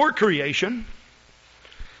there before creation,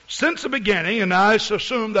 since the beginning, and I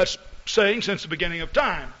assume that's saying since the beginning of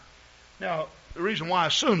time. Now, the reason why I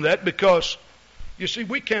assume that, because, you see,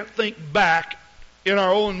 we can't think back in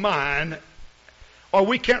our own mind, or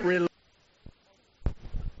we can't relate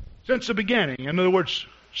since the beginning. In other words,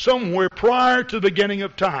 somewhere prior to the beginning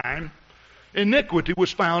of time, iniquity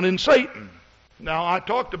was found in Satan. Now, I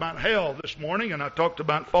talked about hell this morning, and I talked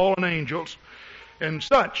about fallen angels and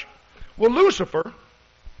such. Well, Lucifer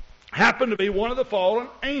happened to be one of the fallen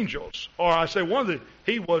angels. Or I say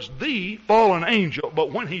he was the fallen angel.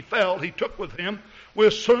 But when he fell, he took with him, we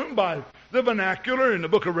assume by the vernacular in the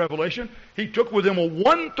book of Revelation, he took with him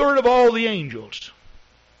 1/3 of all the angels.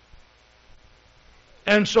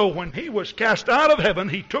 And so when he was cast out of heaven,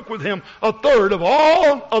 he took with him 1/3 of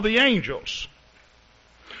all of the angels.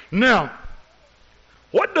 Now,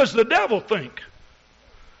 what does the devil think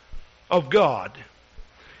of God?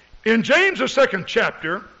 In James, the 2nd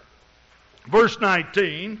chapter, verse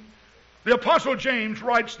 19, the Apostle James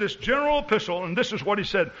writes this general epistle, and this is what he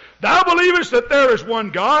said: Thou believest that there is one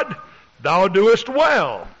God, thou doest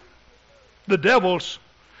well. The devils,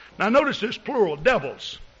 now notice this plural,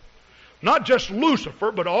 devils. Not just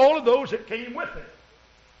Lucifer, but all of those that came with it.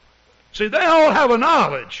 See, they all have a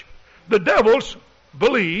knowledge. The devils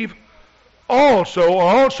believe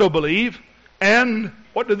also believe, and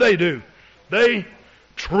what do? They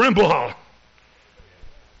tremble.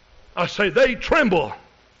 I say they tremble.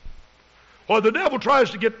 Well, the devil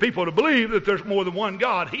tries to get people to believe that there's more than one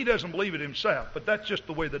God. He doesn't believe it himself, but that's just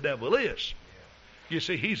the way the devil is. You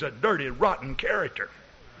see, he's a dirty, rotten character.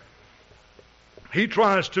 He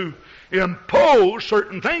tries to impose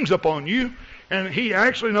certain things upon you, and he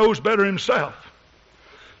actually knows better himself.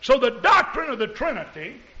 So the doctrine of the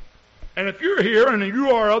Trinity, and if you're here and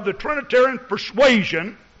you are of the Trinitarian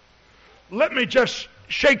persuasion, let me just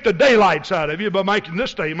shake the daylights out of you by making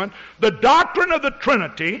this statement. The doctrine of the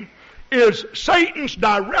Trinity is Satan's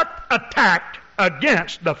direct attack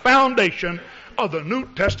against the foundation of the New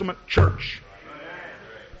Testament church.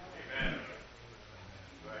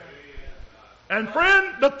 And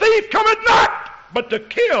friend, the thief cometh not, but to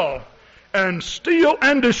kill and steal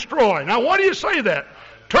and destroy. Now, why do you say that?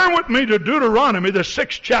 Turn with me to Deuteronomy, the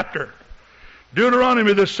 6th chapter.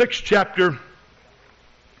 Deuteronomy, the 6th chapter.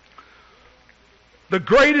 The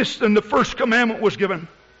greatest and the first commandment was given.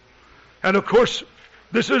 And of course,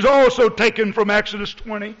 this is also taken from Exodus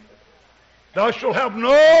 20. Thou shalt have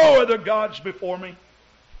no other gods before me.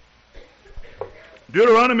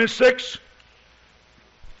 Deuteronomy 6.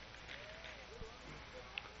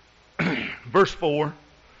 Verse 4.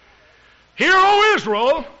 Hear, O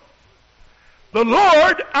Israel, the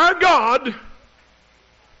Lord our God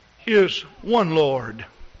is one Lord.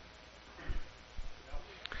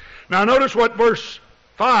 Now notice what verse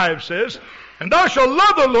 5 says. And thou shalt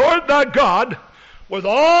love the Lord thy God with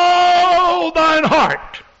all thine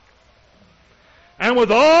heart, and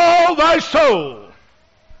with all thy soul,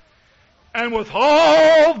 and with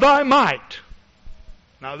all thy might.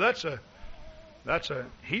 Now that's a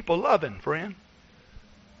heap of loving, friend.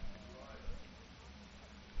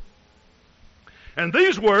 And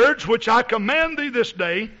these words which I command thee this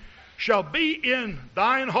day shall be in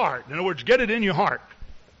thine heart. In other words, get it in your heart.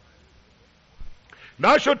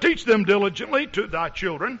 Thou shalt teach them diligently to thy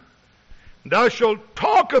children. Thou shalt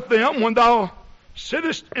talk of them when thou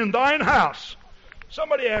sittest in thine house.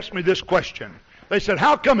 Somebody asked me this question. They said,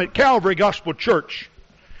 how come at Calvary Gospel Church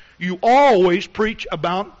you always preach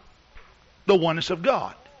about the oneness of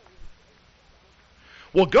God?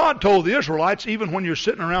 Well, God told the Israelites, even when you're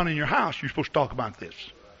sitting around in your house, you're supposed to talk about this.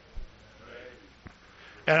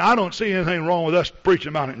 And I don't see anything wrong with us preaching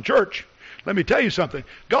about it in church. Let me tell you something.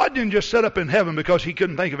 God didn't just sit up in heaven because he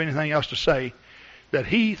couldn't think of anything else to say, that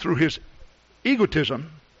he, through his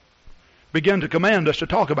egotism, began to command us to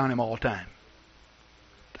talk about him all the time.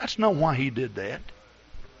 That's not why he did that.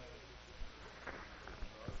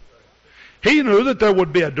 He knew that there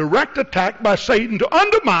would be a direct attack by Satan to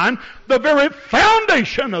undermine the very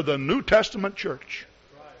foundation of the New Testament church.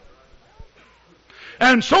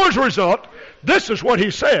 And so as a result, this is what he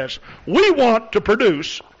says. We want to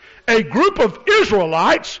produce a group of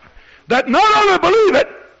Israelites that not only believe it,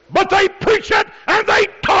 but they preach it and they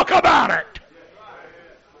talk about it.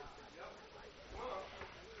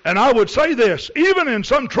 And I would say this, even in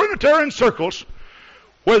some Trinitarian circles,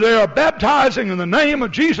 where they are baptizing in the name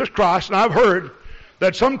of Jesus Christ, and I've heard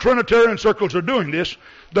that some Trinitarian circles are doing this,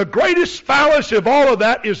 the greatest fallacy of all of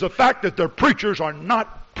that is the fact that their preachers are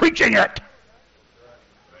not preaching it.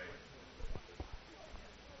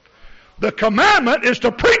 The commandment is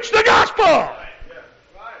to preach the gospel.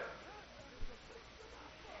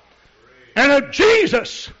 And if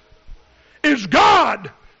Jesus is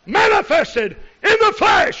God manifested in the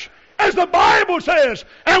flesh, as the Bible says,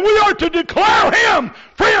 and we are to declare him,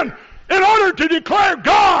 friend, in order to declare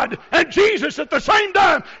God and Jesus at the same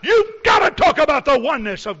time, you've got to talk about the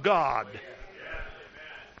oneness of God.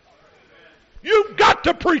 You've got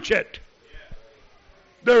to preach it.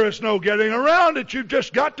 There is no getting around it. You've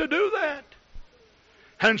just got to do that.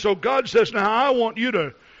 And so God says, now I want you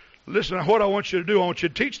to listen to what I want you to do. I want you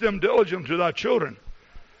to teach them diligently to thy children.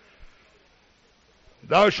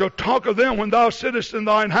 Thou shalt talk of them when thou sittest in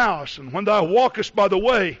thine house, and when thou walkest by the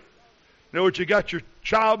way. In other words, you got your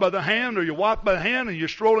child by the hand, or you walk by the hand, and you're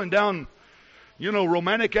strolling down,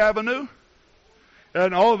 Romantic Avenue,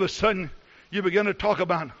 and all of a sudden you begin to talk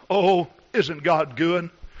about, oh, isn't God good?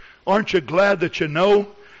 Aren't you glad that you know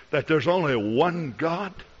that there's only one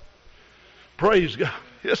God? Praise God.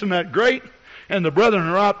 Isn't that great? And the brethren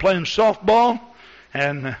are out playing softball,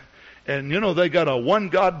 and they got a one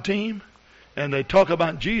God team. And they talk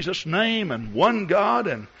about Jesus' name and one God,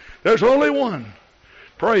 and there's only one.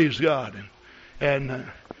 Praise God. And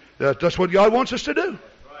that's what God wants us to do.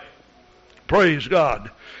 Praise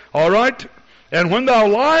God. All right? And when thou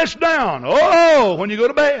liest down, when you go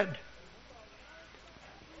to bed.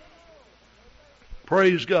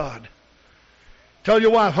 Praise God. Tell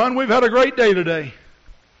your wife, hon, we've had a great day today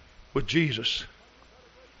with Jesus.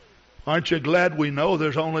 Aren't you glad we know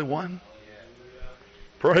there's only one?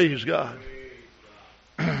 Praise God.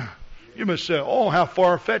 You must say, oh, how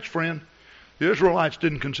far-fetched, friend. The Israelites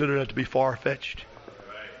didn't consider that to be far-fetched.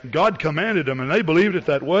 God commanded them, and they believed it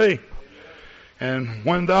that way. And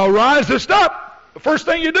when thou risest up, the first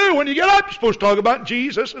thing you do when you get up, you're supposed to talk about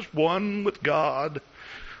Jesus as one with God.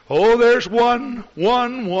 Oh, there's one.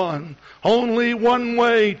 Only one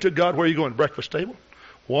way to God. Where are you going? Breakfast table?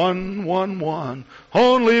 One.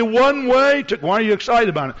 Only one way to... Why are you excited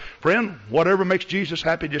about it? Friend, whatever makes Jesus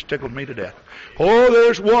happy just tickled me to death. Oh,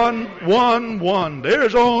 there's one.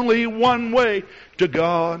 There's only one way to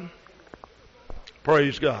God.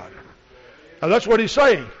 Praise God. Now that's what he's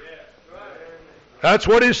saying. That's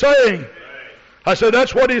what he's saying. I said,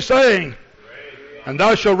 that's what he's saying. And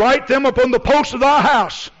thou shalt write them upon the posts of thy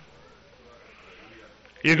house.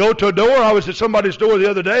 You go to a door. I was at somebody's door the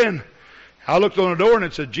other day, and I looked on the door and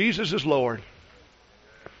it said, Jesus is Lord.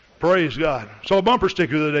 Praise God. Saw a bumper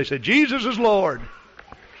sticker the other day said, Jesus is Lord.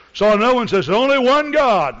 Saw another one says, only one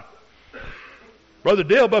God. Brother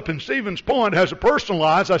Dale up in Stevens Point has a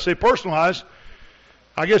personalized, I say personalized,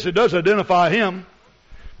 I guess it does identify him,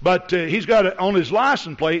 but he's got it on his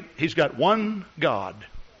license plate, he's got one God.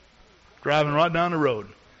 Driving right down the road.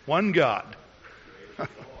 One God. Isn't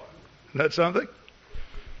that something?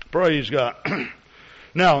 Praise God.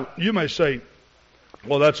 Now, you may say,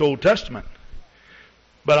 well, that's Old Testament.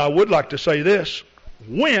 But I would like to say this.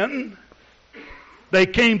 When they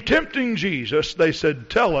came tempting Jesus, they said,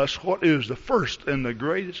 tell us what is the first and the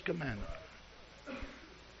greatest commandment.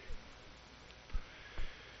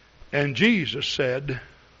 And Jesus said,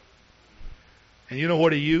 and you know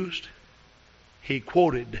what he used? He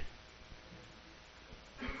quoted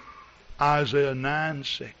Isaiah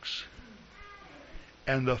 9:6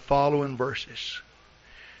 and the following verses.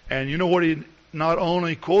 And you know what he not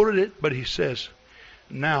only quoted it, but he says,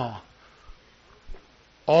 now,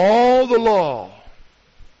 all the law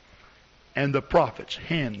and the prophets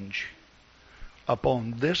hinge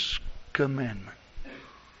upon this commandment.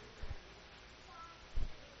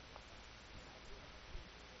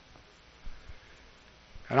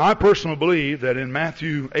 And I personally believe that in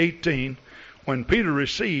Matthew 18, when Peter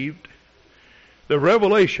received the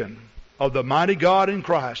revelation of the mighty God in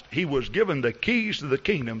Christ, he was given the keys to the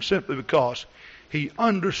kingdom simply because he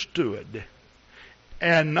understood.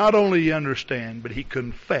 And not only he understood, but he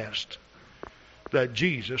confessed that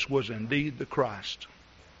Jesus was indeed the Christ.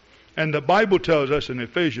 And the Bible tells us in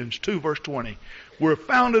Ephesians 2 verse 20, we're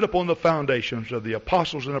founded upon the foundations of the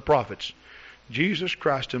apostles and the prophets, Jesus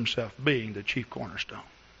Christ himself being the chief cornerstone.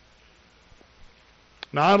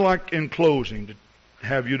 Now I'd like in closing to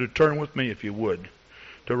have you to turn with me, if you would,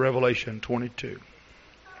 to Revelation 22.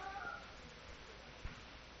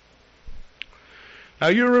 Now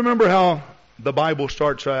you remember how the Bible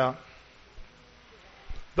starts out?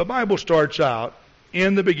 The Bible starts out,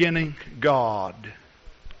 in the beginning, God.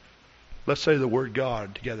 Let's say the word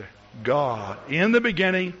God together. God. In the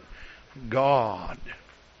beginning, God.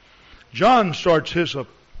 John starts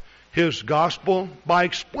his gospel by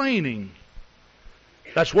explaining.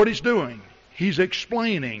 That's what he's doing. He's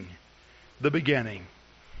explaining the beginning.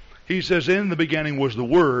 He says, in the beginning was the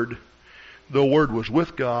Word was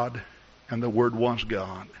with God, and the Word was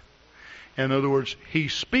God. In other words,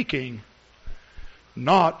 he's speaking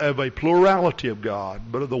not of a plurality of God,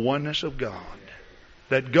 but of the oneness of God.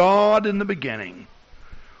 That God in the beginning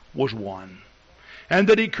was one. And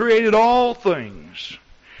that he created all things.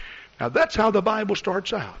 Now that's how the Bible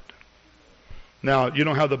starts out. Now, you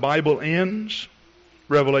know how the Bible ends?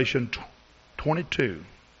 Revelation 22.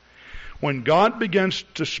 When God begins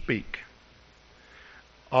to speak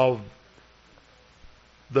of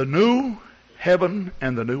the new heaven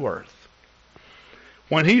and the new earth,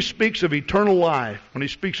 when he speaks of eternal life, when he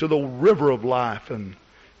speaks of the river of life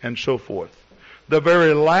and so forth, the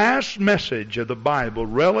very last message of the Bible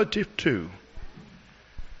relative to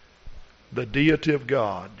the deity of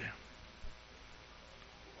God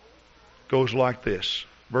goes like this.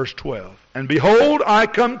 Verse 12. And behold, I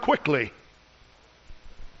come quickly,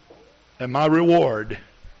 and my reward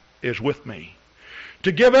is with me,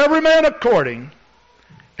 to give every man according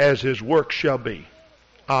as his work shall be.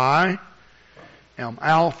 I am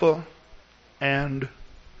Alpha and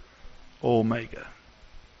Omega.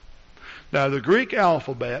 Now the Greek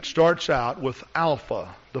alphabet starts out with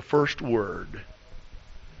Alpha, the first word,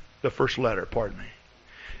 the first letter, pardon me.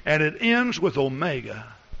 And it ends with Omega,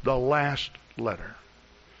 the last letter.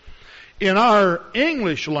 In our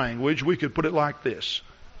English language, we could put it like this.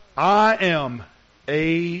 I am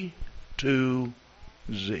A to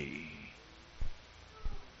Z.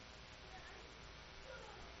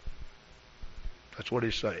 That's what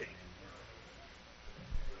he's saying.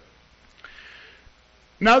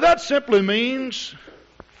 Now that simply means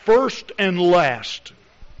first and last.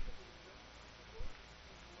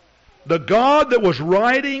 The God that was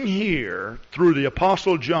writing here through the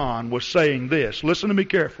Apostle John was saying this. Listen to me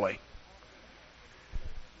carefully.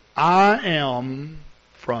 I am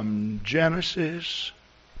from Genesis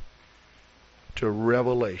to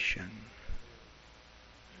Revelation,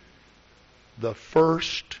 the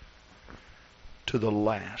first to the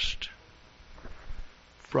last,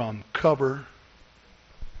 from cover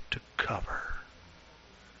to cover.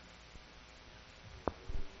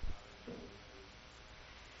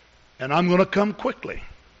 And I'm going to come quickly.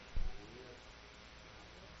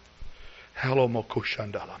 Hello,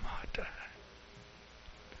 Mokushandalamata.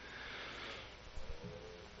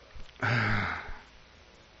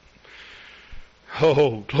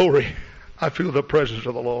 Oh, glory. I feel the presence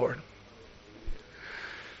of the Lord.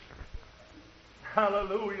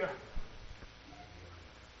 Hallelujah.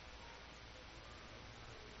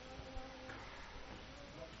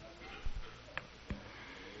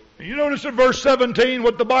 You notice in verse 17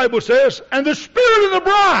 what the Bible says, and the Spirit of the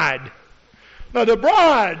bride. Now the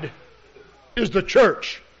bride is the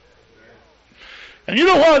church. And you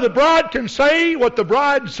know why the bride can say what the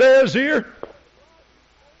bride says here?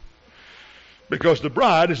 Because the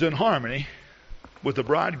bride is in harmony with the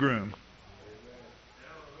bridegroom.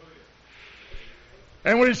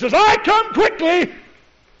 And when he says, I come quickly,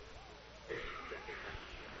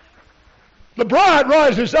 the bride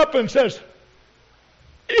rises up and says,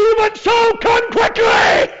 even so, come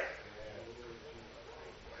quickly.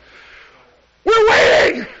 We're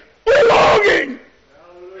waiting. We're longing.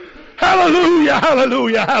 Hallelujah,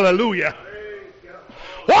 hallelujah, hallelujah.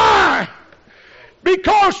 Why?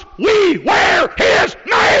 Because we wear His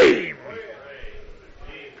name.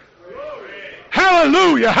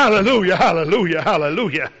 Hallelujah, hallelujah, hallelujah,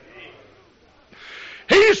 hallelujah.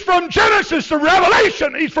 He's from Genesis to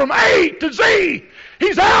Revelation. He's from A to Z.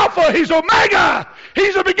 He's Alpha. He's Omega.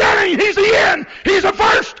 He's the beginning. He's the end. He's the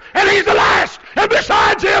first and He's the last. And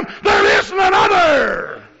besides Him, there is none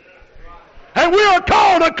other. And we are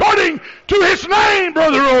called according to His name,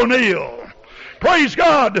 Brother O'Neill. Praise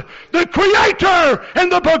God. The Creator in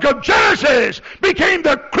the book of Genesis became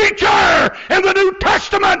the creature in the New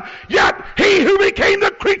Testament. Yet He who became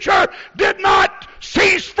the creature did not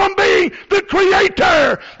cease from being the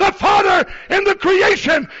Creator. The Father in the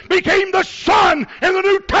creation became the Son in the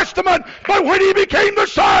New Testament. But when He became the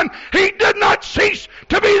Son, He did not cease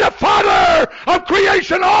to be the Father of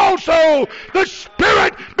creation also. The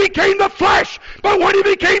Spirit became the flesh. But when He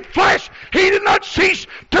became flesh, He did not cease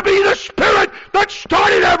to be the Spirit that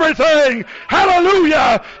started everything.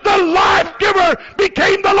 Hallelujah. The life giver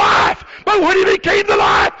became the life. But when He became the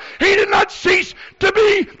life, He did not cease to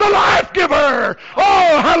be the life giver.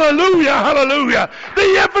 Oh, hallelujah, hallelujah.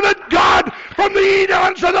 The infinite God from the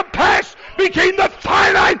eons of the past became the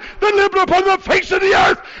finite that lived upon the face of the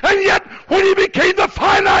earth. And yet, when He became the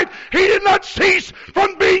finite, He did not cease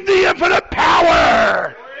from being the infinite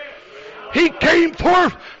power. He came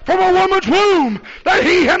forth from a woman's womb that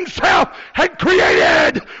He Himself had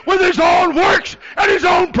created with His own works and His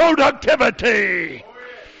own productivity.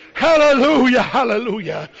 Hallelujah,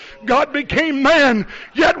 hallelujah. God became man,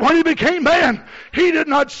 yet when He became man, He did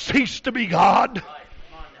not cease to be God.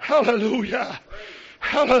 Hallelujah,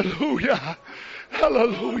 hallelujah,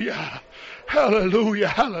 hallelujah, hallelujah,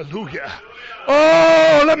 hallelujah.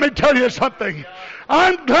 Oh, let me tell you something.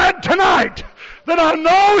 I'm glad tonight that I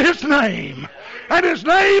know His name, and His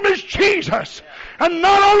name is Jesus. And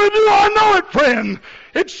not only do I know it, friend,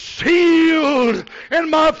 it's sealed in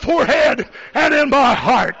my forehead and in my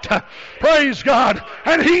heart. Praise God.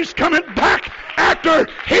 And He's coming back after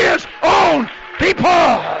His own people.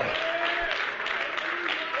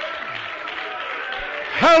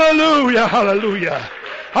 Hallelujah, hallelujah.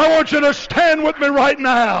 I want you to stand with me right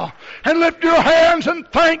now and lift your hands and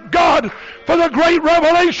thank God for the great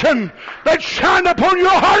revelation that shined upon your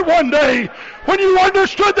heart one day when you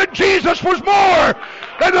understood that Jesus was more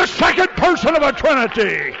than the second person of a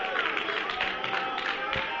Trinity.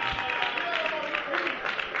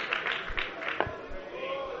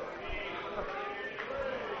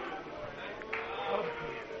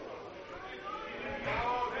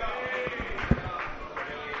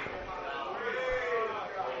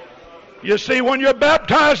 You see, when you're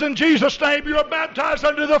baptized in Jesus' name, you're baptized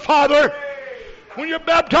unto the Father. When you're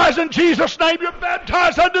baptized in Jesus' name, you're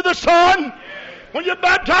baptized unto the Son. When you're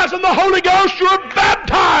baptized in the Holy Ghost, you're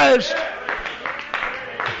baptized.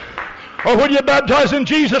 Or when you're baptized in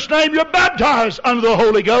Jesus' name, you're baptized unto the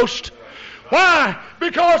Holy Ghost. Why?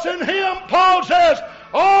 Because in Him, Paul says,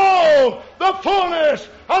 oh, the fullness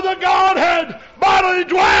of the Godhead bodily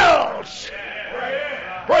dwells.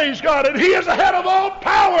 Praise God. And He is the head of all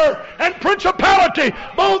power and principality,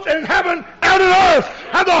 both in heaven and in earth.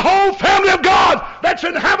 And the whole family of God that's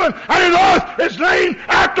in heaven and in earth is named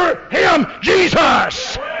after Him,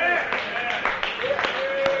 Jesus.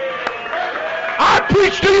 I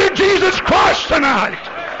preach to you Jesus Christ tonight.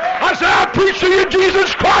 I say, I preach to you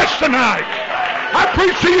Jesus Christ tonight. I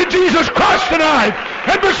preach to you Jesus Christ tonight.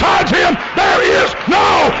 And besides Him, there is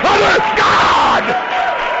no other God.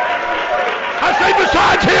 I say,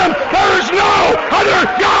 besides Him, there is no other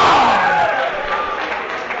God.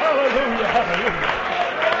 Hallelujah, hallelujah.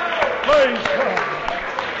 Praise God.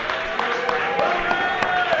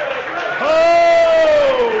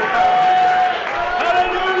 Oh!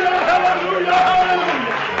 Hallelujah, hallelujah,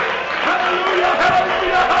 hallelujah. Hallelujah,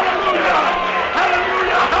 hallelujah, hallelujah.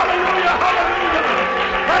 Hallelujah, hallelujah, hallelujah.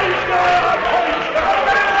 Praise God, praise God.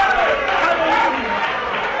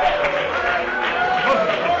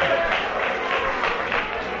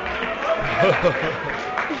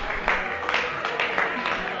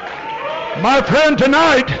 My friend,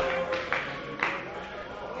 tonight,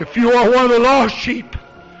 if you are one of the lost sheep,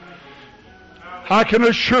 I can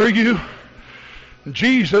assure you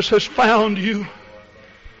Jesus has found you.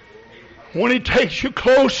 When He takes you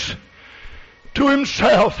close to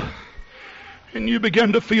Himself and you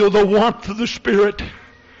begin to feel the warmth of the Spirit,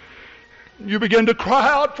 you begin to cry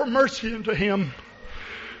out for mercy unto Him.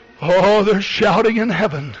 Oh, they're shouting in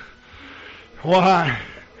heaven. Why?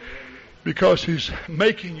 Because He's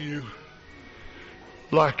making you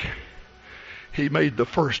like He made the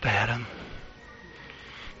first Adam.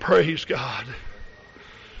 Praise God.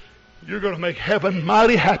 You're going to make heaven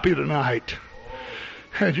mighty happy tonight.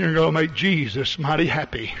 And you're going to make Jesus mighty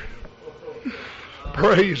happy.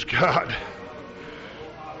 Praise God.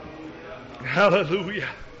 Hallelujah.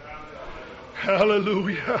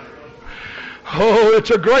 Hallelujah. Oh, it's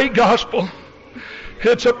a great gospel.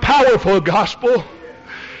 It's a powerful gospel.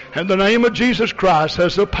 And the name of Jesus Christ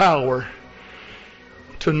has the power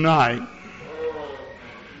tonight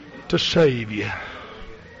to save you.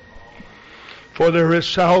 For there is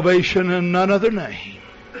salvation in none other name.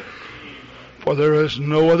 For there is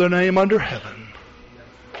no other name under heaven.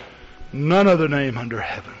 None other name under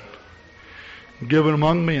heaven given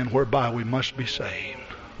among men whereby we must be saved.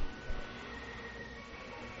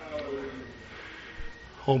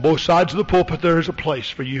 On both sides of the pulpit there is a place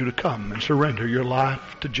for you to come and surrender your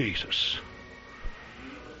life to Jesus.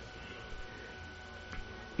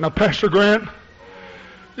 Now, Pastor Grant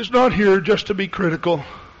is not here just to be critical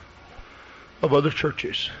of other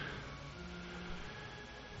churches.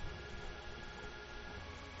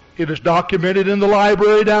 It is documented in the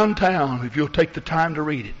library downtown, if you'll take the time to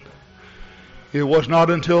read it. It was not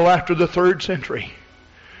until after the 3rd century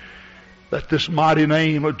that this mighty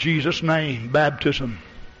name of Jesus' name, baptism,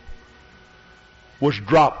 was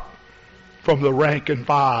dropped from the rank and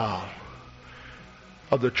file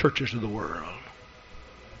of the churches of the world.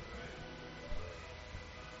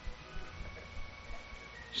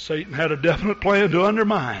 Satan had a definite plan to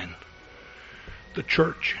undermine the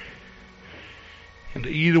church and to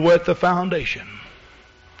eat away at the foundation.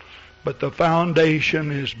 But the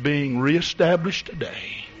foundation is being reestablished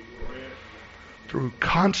today through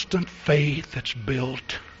constant faith that's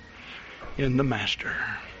built in the Master.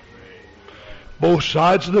 Both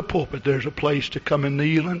sides of the pulpit, there's a place to come and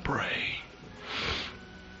kneel and pray.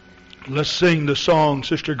 Let's sing the song,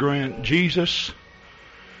 Sister Grant. Jesus,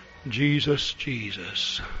 Jesus,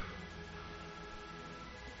 Jesus.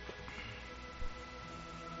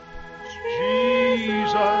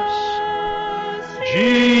 Jesus,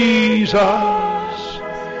 Jesus,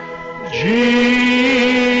 Jesus.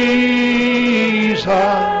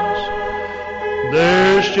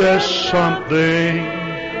 There's just something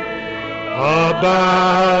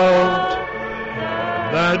about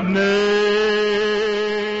that name.